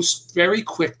to post very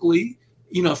quickly,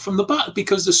 from the box,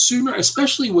 because the sooner,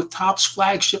 especially with Topps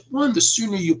Flagship 1, the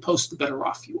sooner you post, the better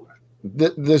off you are.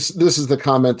 This is the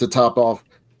comment to top off.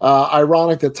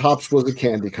 Ironic that Topps was a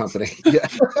candy company. Yeah.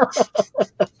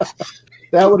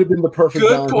 That would have been the perfect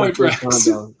good point, Rex.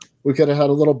 We could have had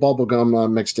a little bubble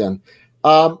gum mixed in.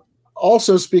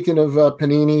 Also, speaking of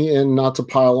Panini, and not to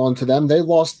pile on to them, they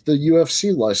lost the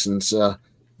UFC license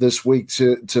this week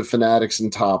to Fanatics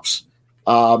and Topps.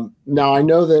 Now, I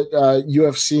know that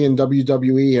UFC and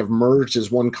WWE have merged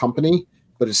as one company,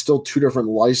 but it's still two different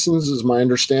licenses, is my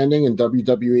understanding, and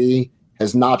WWE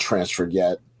has not transferred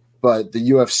yet. But the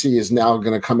UFC is now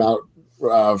going to come out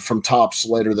from Topps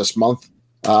later this month.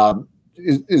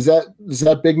 Is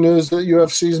that big news that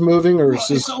UFC is moving, or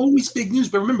is it's always big news?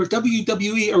 But remember,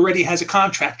 WWE already has a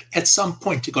contract at some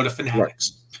point to go to Fanatics, right.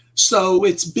 So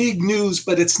it's big news,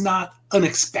 but it's not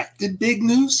unexpected big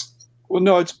news. Well,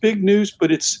 no, it's big news,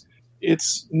 but it's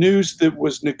news that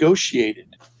was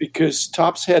negotiated because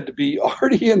Topps had to be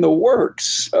already in the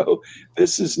works. So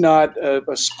this is not a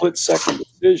split-second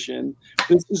decision.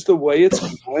 This is the way it's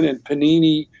going, and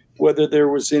Panini, whether there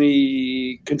was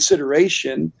any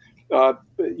consideration.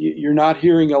 You're not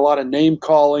hearing a lot of name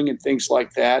calling and things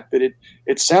like that, but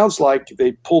it sounds like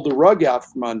they pulled the rug out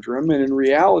from under them. And in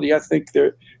reality, I think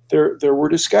there were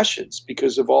discussions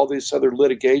because of all this other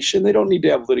litigation. They don't need to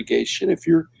have litigation.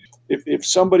 If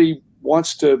somebody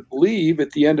wants to leave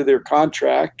at the end of their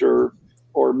contract or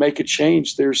make a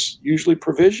change, there's usually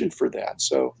provision for that.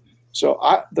 So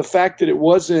the fact that it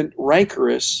wasn't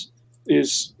rancorous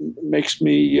makes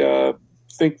me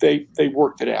think they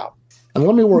worked it out. And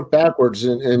let me work backwards,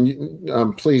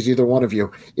 and please, either one of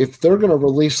you, if they're going to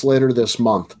release later this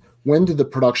month, when did the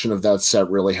production of that set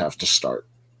really have to start?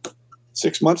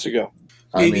 6 months ago.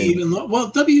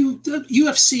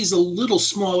 UFC is a little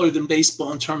smaller than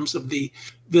baseball in terms of the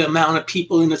amount of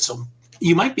people in it, so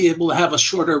you might be able to have a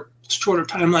shorter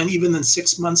timeline even than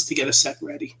 6 months to get a set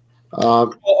ready.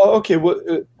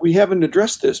 We haven't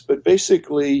addressed this, but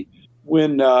basically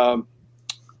when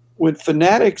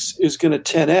Fanatics is going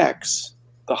to 10X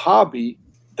the hobby,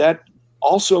 that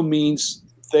also means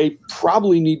they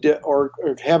probably need to, or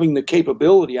having the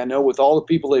capability, I know with all the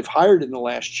people they've hired in the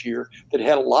last year that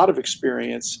had a lot of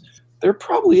experience, they're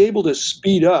probably able to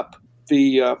speed up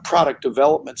the product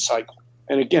development cycle.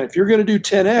 And again, if you're going to do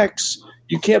 10X,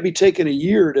 you can't be taking a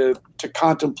year to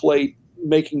contemplate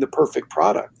making the perfect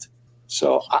product.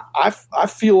 So I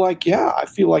feel like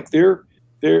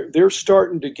they're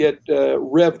starting to get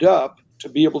revved up to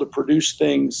be able to produce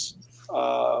things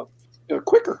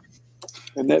quicker,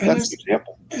 and that's an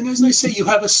example. And as I say, you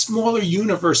have a smaller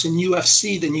universe in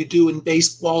UFC than you do in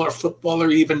baseball or football or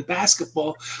even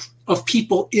basketball of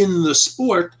people in the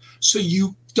sport, so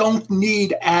you don't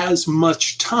need as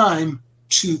much time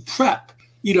to prep.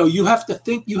 You have to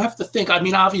think. I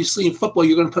mean, obviously in football,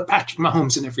 you're going to put Patrick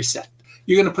Mahomes in every set.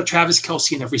 You're going to put Travis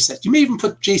Kelce in every set. You may even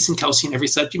put Jason Kelce in every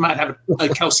set. You might have a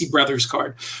Kelce brothers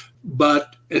card.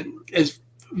 But as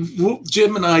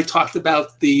Jim and I talked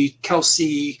about the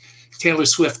Kelce Taylor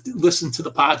Swift, listen to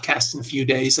the podcast in a few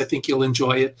days. I think you'll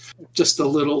enjoy it. Just a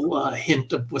little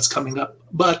hint of what's coming up.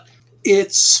 But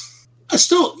it's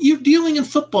still, you're dealing in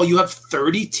football. You have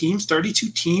 30 teams, 32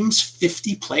 teams,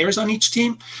 50 players on each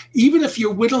team. Even if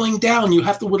you're whittling down, you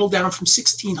have to whittle down from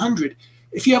 1,600.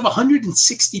 If you have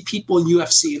 160 people in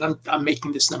UFC, and I'm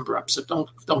making this number up, so don't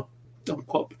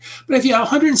quote me. But if you have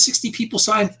 160 people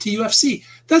signed to UFC,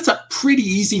 that's a pretty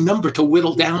easy number to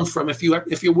whittle down from. If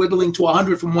you're whittling to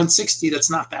 100 from 160, that's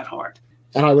not that hard.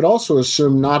 And I would also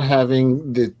assume not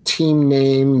having the team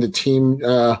name, the team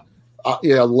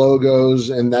logos,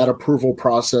 and that approval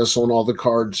process on all the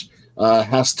cards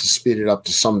has to speed it up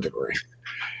to some degree.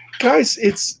 Guys,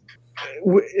 it's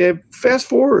fast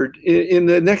forward in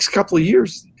the next couple of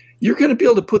years, you're going to be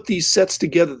able to put these sets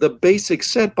together, the basic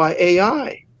set by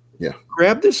AI. Yeah.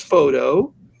 Grab this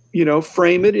photo,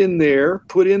 frame it in there,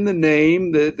 put in the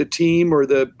name, the team or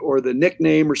the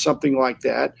nickname or something like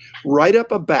that, write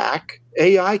up a back.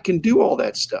 AI can do all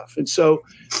that stuff. And so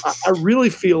I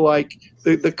really feel like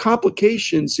the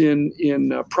complications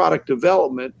in product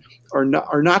development are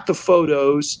not the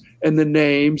photos and the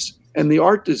names and the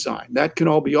art design. That can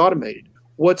all be automated.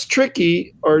 What's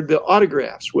tricky are the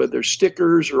autographs, whether they're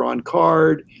stickers or on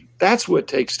card. That's what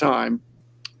takes time.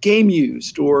 Game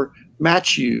used or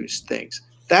match used things.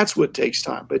 That's what takes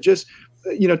time. But just,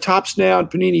 Topps Now and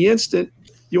Panini Instant,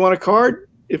 you want a card?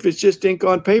 If it's just ink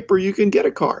on paper, you can get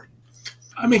a card.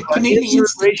 I mean, Panini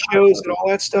Instant ratios and all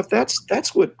that stuff.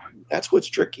 That's what's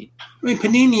tricky. I mean,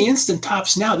 Panini Instant,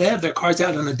 Topps Now, they have their cards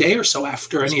out in a day or so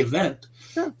after any event.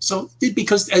 Yeah. So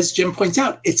because, as Jim points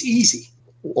out, it's easy.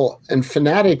 Well, and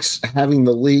Fanatics having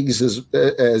the leagues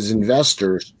as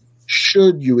investors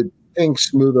you would think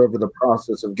smooth over the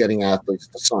process of getting athletes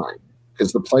to sign,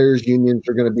 because the players' unions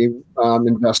are going to be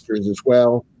investors as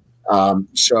well.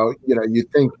 So you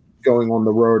think going on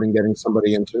the road and getting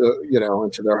somebody into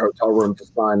their hotel room to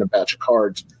sign a batch of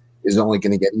cards is only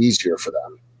going to get easier for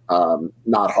them,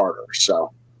 not harder.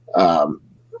 So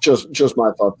just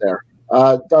my thought there.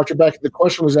 Dr. Beck, the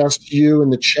question was asked to you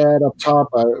in the chat up top.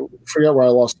 I forget where I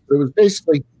lost it. It was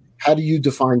basically, how do you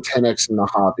define 10X in the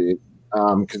hobby?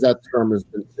 Because that term has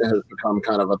become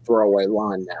kind of a throwaway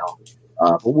line now.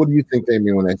 But what do you think they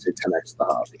mean when they say 10X the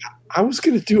hobby? I was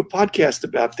going to do a podcast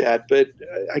about that, but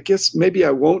I guess maybe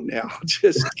I won't now.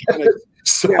 Just kind of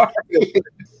sorry.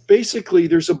 Basically,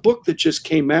 there's a book that just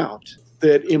came out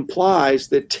that implies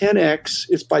that 10X,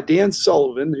 it's by Dan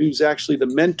Sullivan, who's actually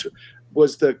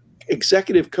was the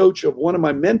executive coach of one of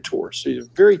my mentors. So he's a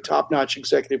very top-notch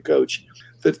executive coach.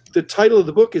 The title of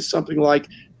the book is something like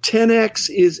 10X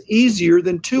is easier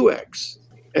than 2X.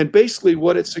 And basically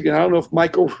what it's, again, I don't know if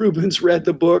Michael Rubin's read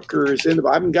the book or is in the,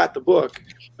 I haven't got the book,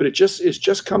 but it's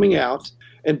just coming out.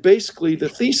 And basically the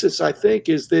thesis, I think,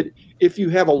 is that if you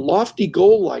have a lofty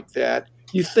goal like that,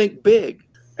 you think big.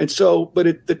 And so, but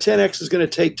the 10X is going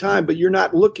to take time, but you're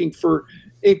not looking for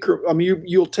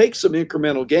you'll take some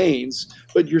incremental gains,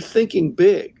 but you're thinking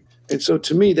big. And so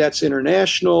to me, that's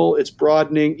international. It's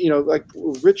broadening, like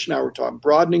Rich and I were talking,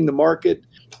 broadening the market,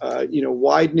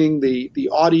 widening the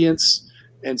audience.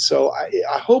 And so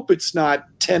I hope it's not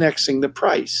 10Xing the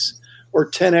price or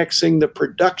 10Xing the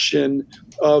production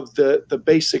of the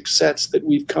basic sets that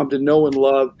we've come to know and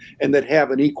love and that have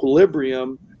an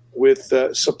equilibrium with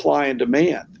supply and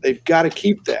demand. They've got to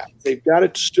keep that. They've got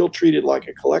to still treat it like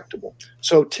a collectible.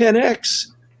 So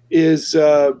 10X is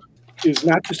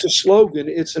not just a slogan.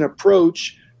 It's an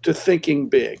approach to thinking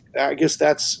big. I guess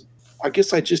I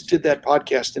just did that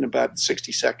podcast in about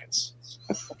 60 seconds.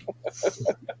 Speed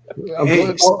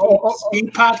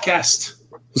podcast.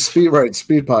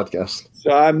 Speed podcast.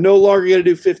 So I'm no longer going to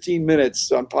do 15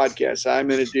 minutes on podcasts. I'm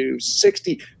going to do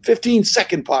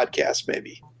 15-second podcasts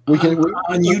maybe. On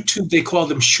YouTube, they call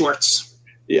them shorts.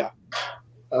 Yeah.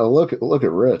 Look at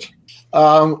Rich.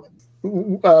 Comment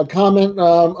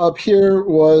up here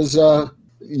was,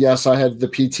 yes, I had the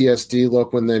PTSD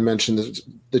look when they mentioned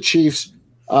the Chiefs.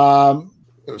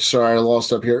 Sorry, I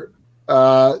lost up here.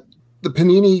 The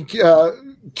Panini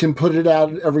can put it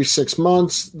out every 6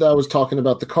 months. That was talking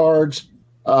about the cards.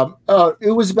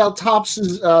 It was about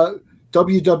Topps'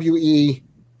 WWE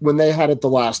when they had it the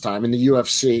last time, in the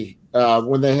UFC,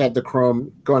 when they had the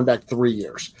Chrome going back 3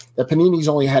 years. The Panini's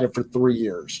only had it for 3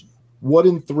 years. What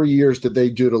in 3 years did they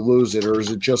do to lose it, or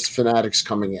is it just Fanatics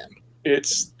coming in?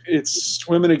 It's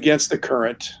swimming against the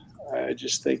current. I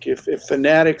just think if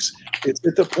Fanatics, it's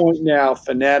at the point now,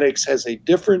 Fanatics has a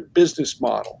different business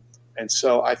model. And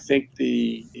so I think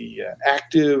the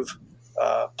active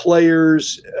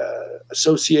players,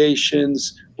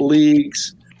 associations,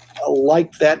 leagues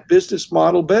like that business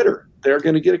model better. They're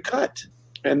going to get a cut.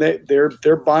 And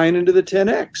they're buying into the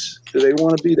 10X. Do they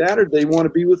want to be that, or do they want to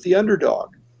be with the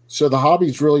underdog? So the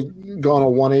hobby's really gone a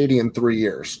 180 in 3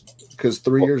 years, because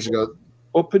 3 years ago.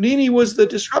 Well, Panini was the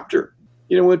disruptor.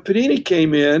 When Panini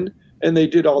came in and they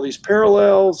did all these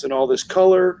parallels and all this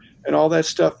color and all that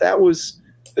stuff,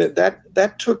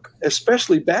 that took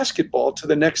especially basketball to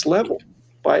the next level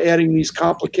by adding these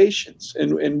complications.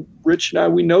 And Rich and I,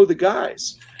 we know the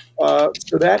guys.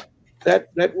 So that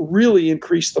really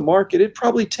increased the market. It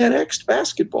probably 10x'd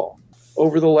basketball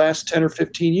over the last 10 or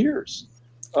 15 years.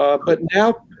 But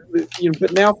now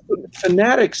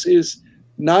Fanatics is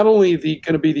not only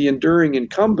going to be the enduring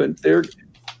incumbent,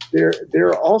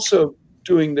 they're also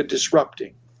doing the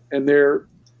disrupting, and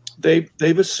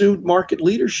they've assumed market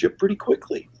leadership pretty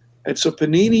quickly. And so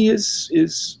Panini is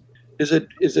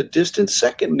a distant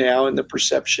second now in the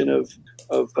perception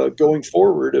of going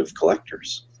forward of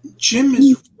collectors. Jim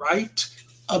is right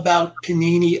about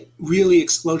Panini really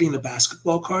exploding the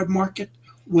basketball card market.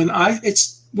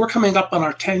 We're coming up on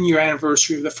our 10-year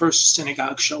anniversary of the first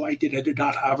synagogue show I did at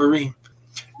Adat Havarim.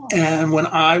 And when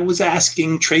I was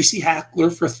asking Tracy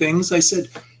Hackler for things, I said,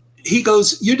 he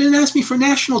goes, "You didn't ask me for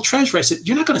National Treasure." I said,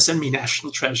 "You're not going to send me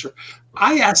National Treasure."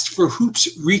 I asked for Hoops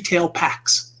retail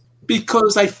packs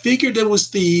because I figured it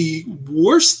was the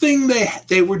worst thing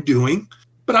they were doing,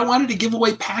 but I wanted to give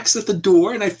away packs at the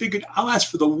door. And I figured I'll ask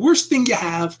for the worst thing you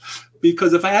have,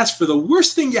 because if I ask for the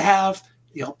worst thing you have,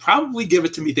 you'll probably give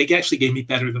it to me. They actually gave me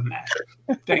better than that.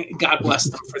 God bless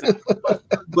them for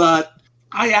that. But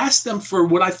I asked them for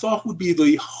what I thought would be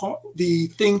the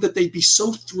thing that they'd be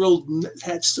so thrilled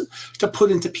to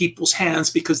put into people's hands,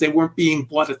 because they weren't being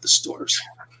bought at the stores.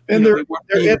 And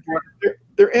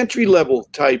they're entry level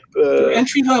type. They're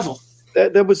entry level.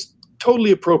 That was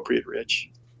totally appropriate, Rich.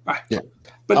 Right. Yeah.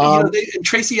 But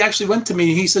Tracy actually went to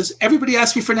me and he says, "Everybody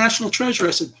asked me for National Treasure."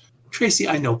 I said, "Tracy,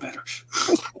 I know better."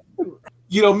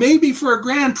 Maybe for a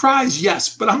grand prize,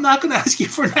 yes, but I'm not going to ask you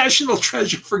for National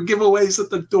Treasure for giveaways at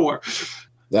the door.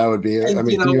 That would be it.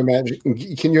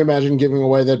 Can you imagine giving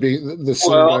away? That'd be the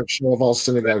synagogue show of all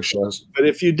synagogue shows. But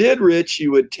if you did, Rich,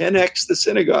 you would 10x the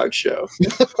synagogue show.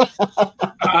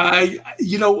 I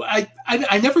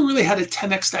never really had a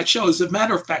 10x that show. As a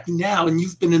matter of fact, now, and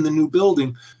you've been in the new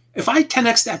building, if I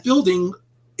 10x that building,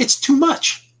 it's too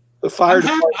much. The fire.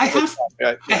 I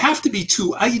have to be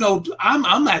two.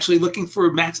 I'm actually looking for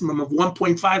a maximum of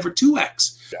 1.5 or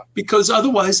 2x, because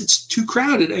otherwise it's too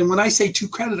crowded. And when I say too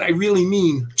crowded, I really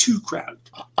mean too crowded.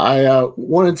 I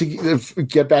wanted to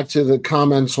get back to the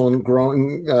comments on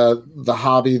growing the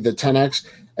hobby, the 10x,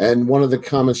 and one of the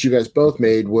comments you guys both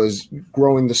made was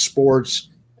growing the sports.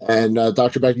 And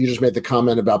Dr. Beck, you just made the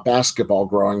comment about basketball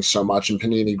growing so much and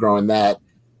Panini growing that.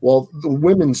 Well, the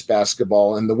women's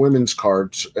basketball and the women's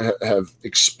cards have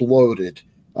exploded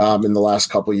in the last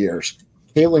couple of years.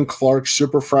 Caitlin Clark's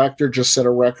Superfractor just set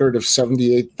a record of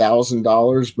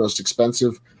 $78,000, most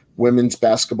expensive women's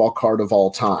basketball card of all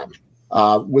time.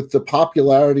 With the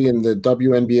popularity in the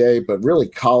WNBA, but really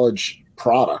college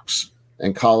products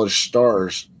and college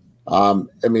stars,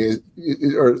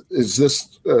 is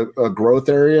this a growth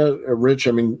area, Rich?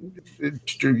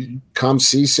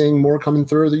 seeing more coming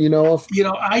through that you know of?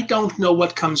 I don't know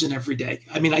what comes in every day.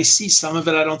 I see some of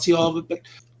it. I don't see all of it. But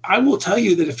I will tell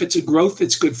you that if it's a growth,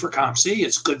 it's good for ComC.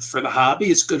 It's good for the hobby.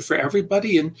 It's good for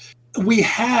everybody. And we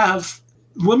have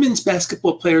women's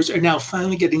basketball players are now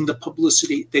finally getting the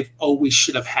publicity they've always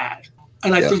should have had.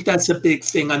 And I think that's a big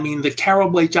thing. The Carol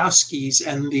Blajowskis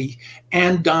and the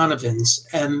Ann Donovans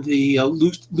and the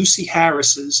Lucy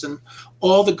Harrises and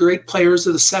all the great players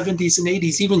of the 70s and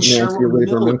 80s, even Cheryl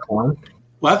Miller.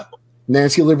 What?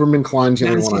 Nancy Lieberman Klein's the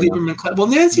only one. Lieberman Klein. Well,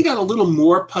 Nancy got a little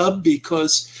more pub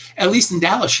because, at least in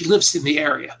Dallas, she lives in the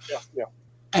area. Yeah.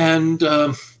 And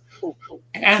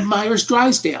Ann Myers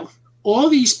Drysdale. All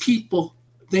these people,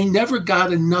 they never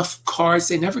got enough cards.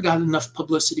 They never got enough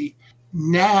publicity.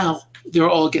 Now they're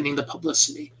all getting the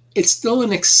publicity. It's still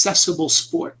an accessible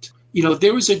sport.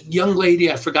 There was a young lady,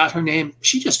 I forgot her name.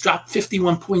 She just dropped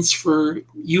 51 points for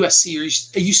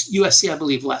USC, I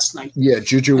believe, last night. Yeah,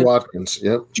 Juju Watkins.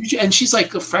 Yep. And she's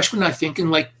like a freshman, I think,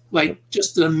 and like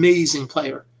just an amazing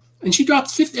player. And she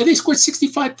dropped 50. And they scored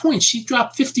 65 points. She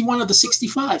dropped 51 of the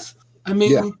 65. I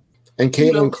mean, yeah. And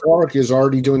Caitlin Clark is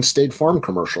already doing State Farm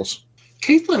commercials.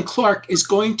 Caitlin Clark is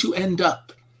going to end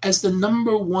up as the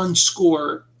number one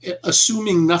scorer,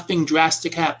 assuming nothing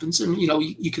drastic happens. And,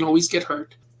 you can always get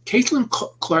hurt. Caitlin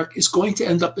Clark is going to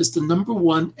end up as the number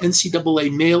one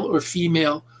NCAA male or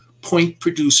female point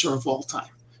producer of all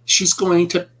time. She's going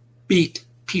to beat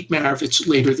Pete Maravich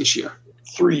later this year.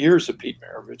 3 years of Pete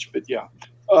Maravich, but yeah.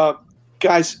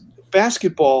 Guys,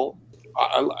 basketball,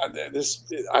 I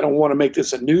don't want to make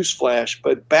this a news flash,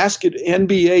 but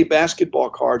NBA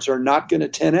basketball cards are not going to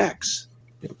 10X.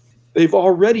 They've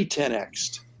already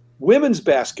 10X'd. Women's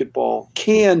basketball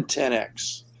can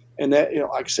 10X. And that,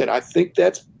 like I said, I think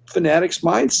that's Fanatics'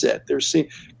 mindset. They're seeing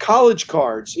college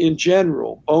cards in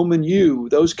general, Bowman U,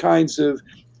 those kinds of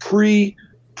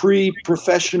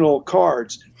pre-professional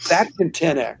cards, that can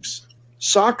 10X.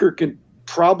 Soccer can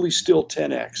probably still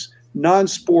 10X.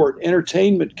 Non-sport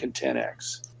entertainment can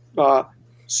 10X.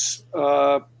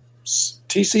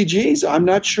 TCGs, I'm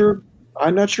not sure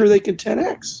they can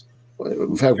 10X.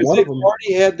 In fact, they've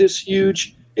already had this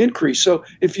huge increase. So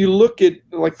if you look at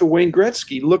like the Wayne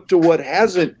Gretzky, look to what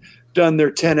hasn't done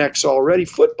their 10X already.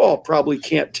 Football probably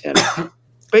can't 10X.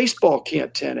 Baseball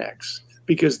can't 10X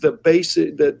because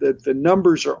the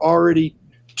numbers are already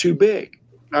too big.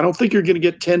 I don't think you're going to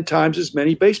get 10 times as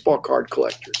many baseball card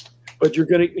collectors, but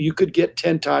you could get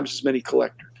 10 times as many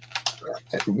collectors.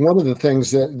 One of the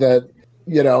things that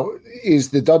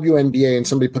is the WNBA, and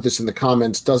somebody put this in the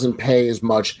comments, doesn't pay as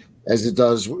much as it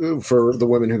does for the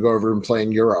women who go over and play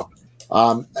in Europe.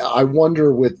 I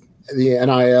wonder with the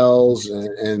NILs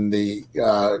and the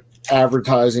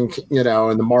advertising,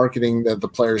 and the marketing that the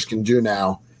players can do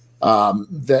now,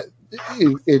 that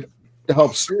it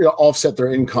helps offset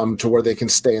their income to where they can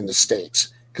stay in the States.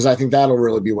 Because I think that'll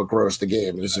really be what grows the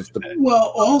game. Is if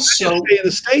also stay in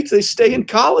the States, they stay in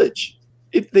college.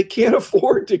 If they can't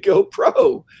afford to go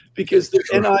pro because the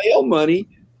NIL money.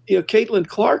 Caitlin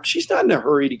Clark, she's not in a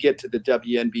hurry to get to the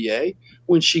WNBA.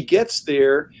 When she gets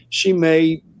there, she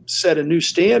may set a new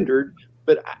standard.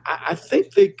 But I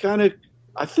think I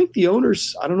think the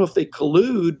owners, I don't know if they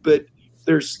collude, but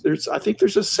I think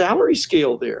there's a salary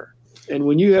scale there. And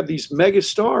when you have these mega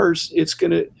stars, it's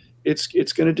gonna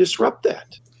disrupt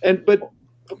that. But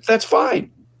that's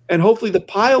fine. And hopefully the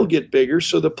pie will get bigger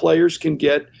so the players can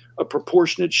get a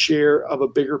proportionate share of a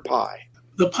bigger pie.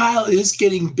 The pile is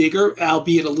getting bigger,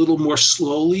 albeit a little more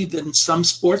slowly than some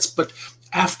sports. But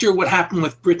after what happened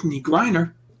with Brittany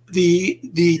Griner, the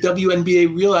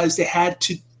WNBA realized they had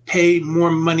to pay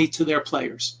more money to their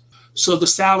players. So the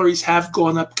salaries have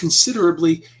gone up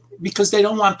considerably because they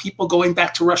don't want people going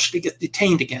back to Russia to get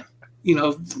detained again.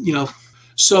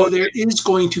 So there is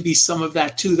going to be some of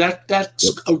that too.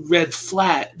 That's a red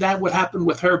flag. That what happened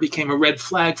with her became a red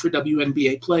flag for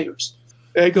WNBA players.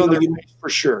 Egg on their face for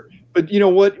sure. But you know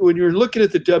what? When you're looking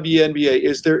at the WNBA,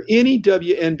 is there any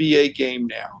WNBA game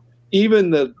now,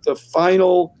 even the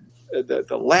final,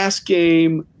 the last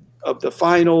game of the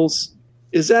finals,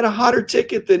 is that a hotter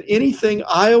ticket than anything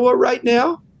Iowa right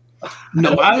now?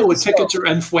 No, Iowa tickets are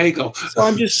en fuego. So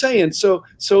I'm just saying. So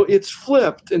it's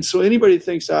flipped, and so anybody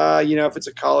thinks, if it's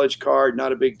a college card,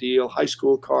 not a big deal. High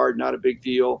school card, not a big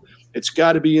deal. It's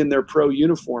got to be in their pro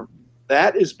uniform.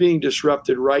 That is being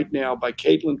disrupted right now by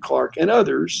Caitlin Clark and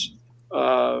others.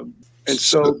 And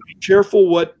so be careful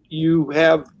what you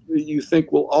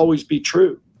think will always be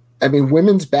true. I mean,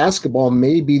 women's basketball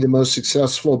may be the most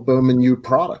successful Bowman U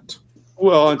product.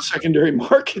 Well, on secondary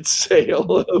market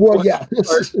sale. Well, yeah.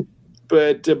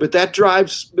 but that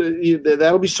drives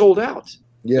that'll be sold out.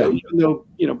 Yeah. Even though,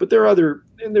 but there are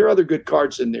other good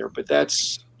cards in there, but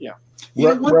that's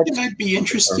one thing I'd be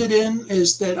interested in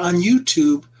is that on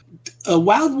YouTube,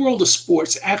 Wild World of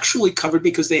Sports actually covered,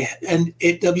 because the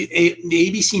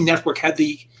ABC network had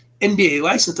the NBA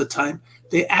license at the time.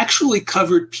 They actually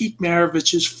covered Pete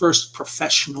Maravich's first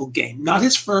professional game, not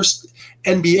his first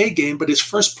NBA game, but his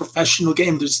first professional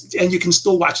game. And you can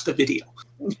still watch the video.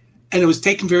 And it was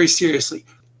taken very seriously.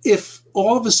 If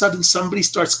all of a sudden somebody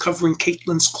starts covering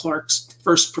Caitlin Clark's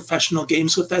first professional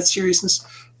games with that seriousness,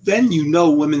 then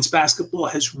women's basketball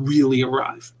has really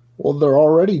arrived. Well, they're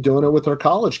already doing it with their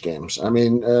college games. I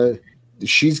mean,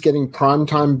 she's getting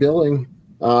primetime billing.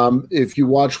 If you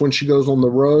watch when she goes on the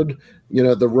road,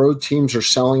 the road teams are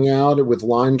selling out with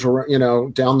lines,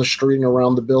 down the street and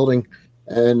around the building.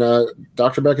 And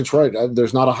Dr. Beckett's right.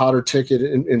 There's not a hotter ticket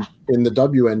in the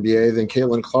WNBA than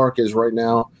Caitlin Clark is right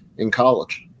now in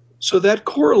college. So that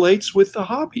correlates with the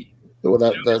hobby. Well,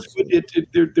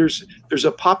 there's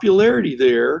a popularity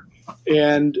there,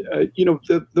 and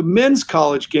the men's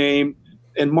college game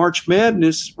and March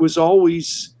Madness was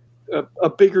always a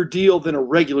bigger deal than a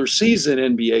regular season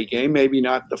NBA game. Maybe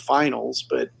not the finals,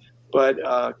 but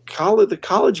the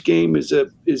college game is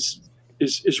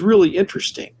really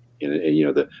interesting.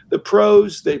 The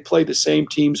pros, they play the same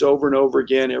teams over and over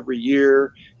again every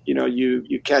year.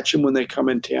 You catch them when they come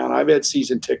in town. I've had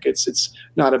season tickets. It's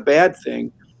not a bad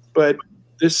thing, but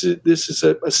this is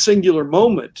a singular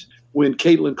moment when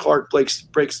Caitlin Clark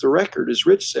breaks the record, as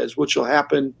Rich says, which will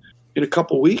happen in a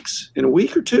couple weeks, in a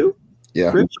week or two.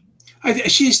 Yeah. Rich?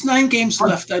 She has 9 games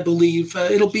left, I believe.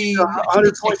 It'll be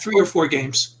like 3 or 4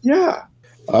 games. Yeah.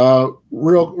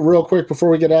 Real quick before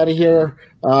we get out of here,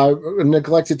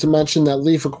 neglected to mention that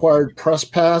Leaf acquired Press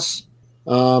Pass.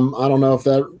 I don't know if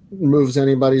that moves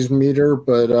anybody's meter,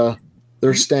 but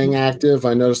they're staying active.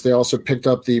 I noticed they also picked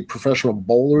up the Professional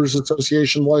Bowlers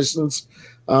Association license.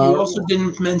 You also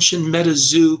didn't mention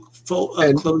MetaZoo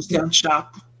closed down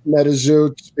shop.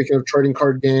 MetaZoo, speaking of trading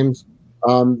card games,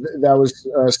 that was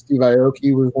Steve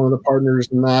Aoki was one of the partners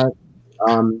in that.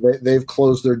 They've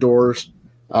closed their doors.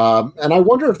 And I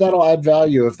wonder if that'll add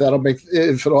value, if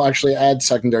it'll actually add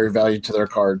secondary value to their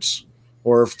cards,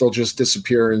 or if they'll just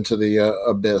disappear into the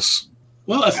abyss.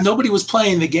 Well, if nobody was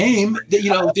playing the game,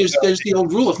 there's the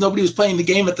old rule. If nobody was playing the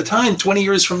game at the time, 20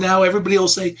 years from now, everybody will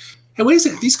say, hey, wait a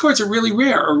second, these cards are really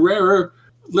rare or rarer.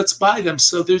 Let's buy them.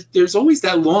 So there's always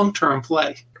that long-term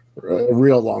play. A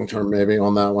real long-term maybe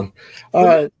on that one.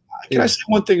 Can I say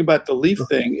one thing about the Leaf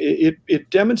thing? It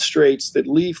demonstrates that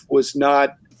Leaf was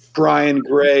not Brian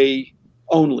Gray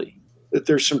only, that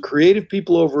there's some creative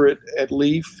people over at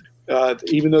Leaf.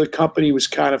 Even though the company was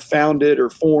kind of founded or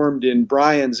formed in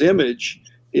Brian's image,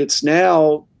 it's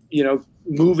now,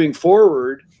 moving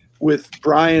forward with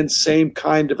Brian's same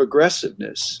kind of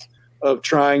aggressiveness of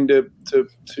trying to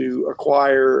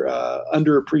acquire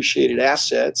underappreciated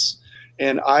assets.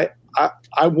 And I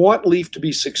want Leaf to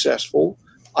be successful.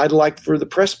 I'd like for the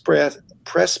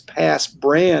Press Pass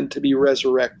brand to be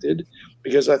resurrected,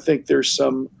 because I think there's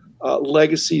some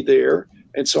legacy there.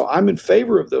 And so I'm in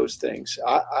favor of those things.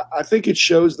 I think it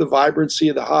shows the vibrancy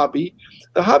of the hobby.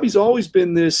 The hobby's always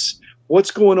been this,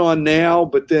 what's going on now,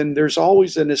 but then there's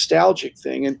always a nostalgic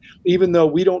thing. And even though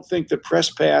we don't think the Press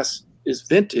Pass is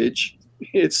vintage,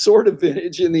 it's sort of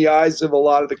vintage in the eyes of a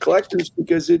lot of the collectors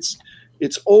because it's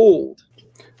old.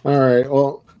 All right.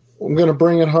 Well, I'm going to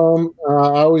bring it home. I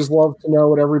always love to know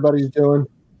what everybody's doing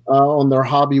on their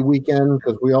hobby weekend,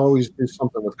 because we always do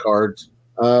something with cards.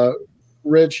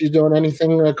 Rich, you doing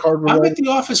anything card related? I'm at the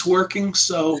office working,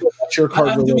 so your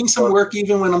I'm doing some work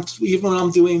even when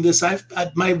I'm doing this.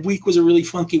 My week was a really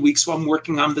funky week, so I'm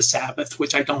working on the Sabbath,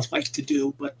 which I don't like to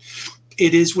do, but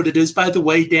it is what it is. By the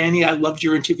way, Danny, I loved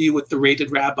your interview with the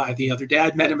Rated Rabbi the other day.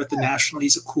 I met him at the National.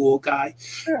 He's a cool guy.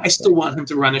 I still want him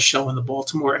to run a show in the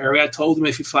Baltimore area. I told him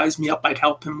if he flies me up, I'd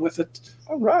help him with it.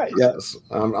 All right. Yes,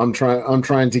 I'm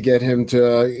trying to get him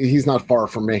to. He's not far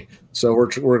from me, so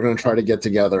we're going to try to get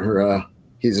together.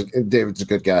 David's a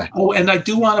good guy. Oh, and I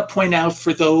do want to point out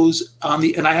for those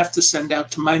and I have to send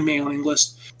out to my mailing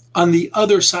list. On the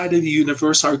other side of the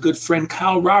universe, our good friend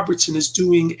Kyle Robertson is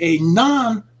doing a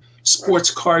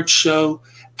non-sports card show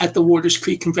at the Waters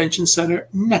Creek Convention Center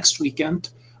next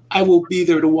weekend. I will be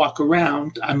there to walk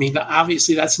around. I mean,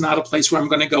 obviously, that's not a place where I'm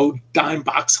going to go dime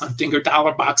box hunting or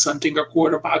dollar box hunting or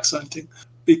quarter box hunting,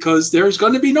 because there's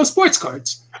going to be no sports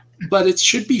cards. But it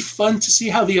should be fun to see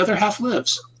how the other half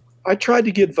lives. I tried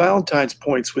to get Valentine's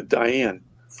points with Diane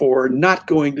for not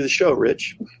going to the show,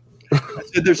 Rich. I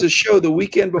said, there's a show the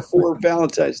weekend before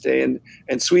Valentine's Day, and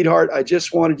sweetheart, I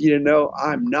just wanted you to know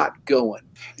I'm not going.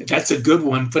 That's a good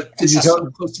one, but this is so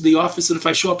close to the office that if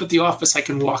I show up at the office, I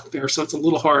can walk there, so it's a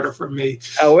little harder for me.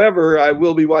 However, I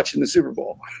will be watching the Super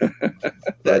Bowl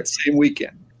that same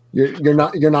weekend. You're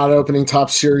not opening Top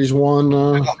Series 1?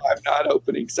 No, I'm not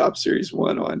opening Top Series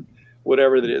 1 on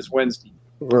whatever that is, Wednesday.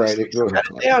 Right. Shut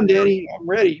it down, Danny. I'm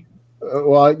ready.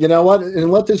 Well, you know what?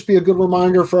 And let this be a good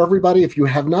reminder for everybody. If you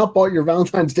have not bought your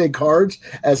Valentine's Day cards,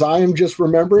 as I am just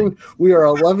remembering, we are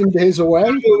 11 days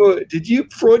away. Did you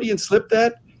Freudian slip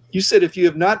that? You said if you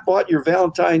have not bought your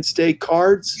Valentine's Day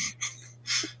cards.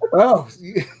 Oh,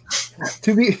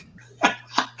 to be.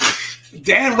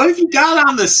 Dan, what have you got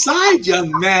on the side,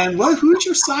 young man? Who's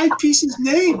your side piece's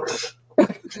name?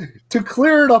 To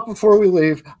clear it up before we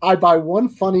leave, I buy one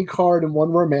funny card and one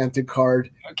romantic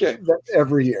card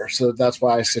every year. So that's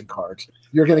why I said cards.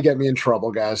 You're going to get me in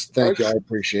trouble, guys. Thank you. I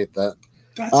appreciate that.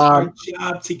 That's our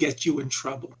job, to get you in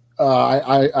trouble.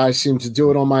 I seem to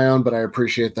do it on my own, but I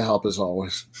appreciate the help as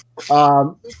always.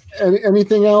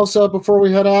 Anything else before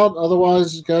we head out?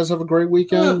 Otherwise, you guys have a great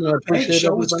weekend. I appreciate the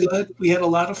show everybody. was good. We had a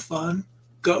lot of fun.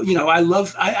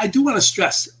 I do want to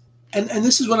stress, and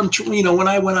this is what I'm, when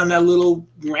I went on that little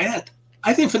rant,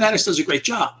 I think Fanatics does a great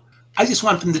job. I just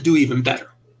want them to do even better,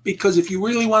 because if you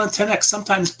really want to 10X,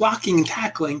 sometimes blocking and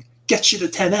tackling gets you to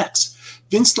 10X.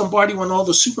 Vince Lombardi won all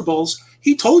the Super Bowls.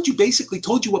 He basically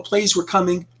told you what plays were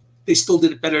coming. They still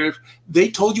did it better.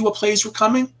 They told you what plays were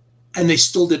coming, and they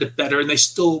still did it better. And they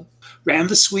still ran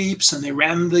the sweeps, and they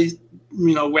ran the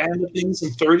things.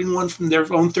 And 3rd and 1 from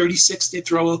their own 36, they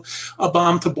throw a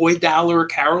bomb to Boyd Dowler or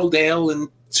Carroll Dale and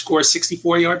score a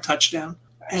 64-yard touchdown.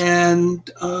 And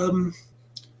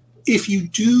if you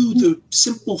do the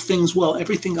simple things well,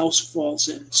 everything else falls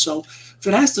in. So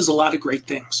Finesse does a lot of great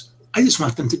things. I just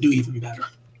want them to do even better.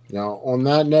 Now, on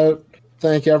that note,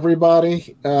 thank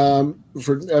everybody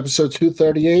for episode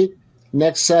 238.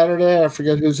 Next Saturday, I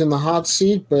forget who's in the hot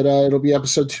seat, but it'll be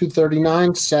episode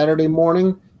 239, Saturday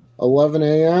morning, 11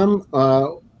 a.m.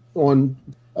 On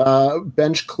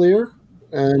Bench Clear.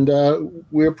 And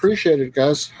we appreciate it,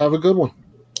 guys. Have a good one.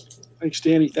 Thanks,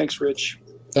 Danny. Thanks, Rich.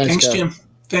 Thanks, Jim.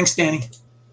 Thanks, Danny.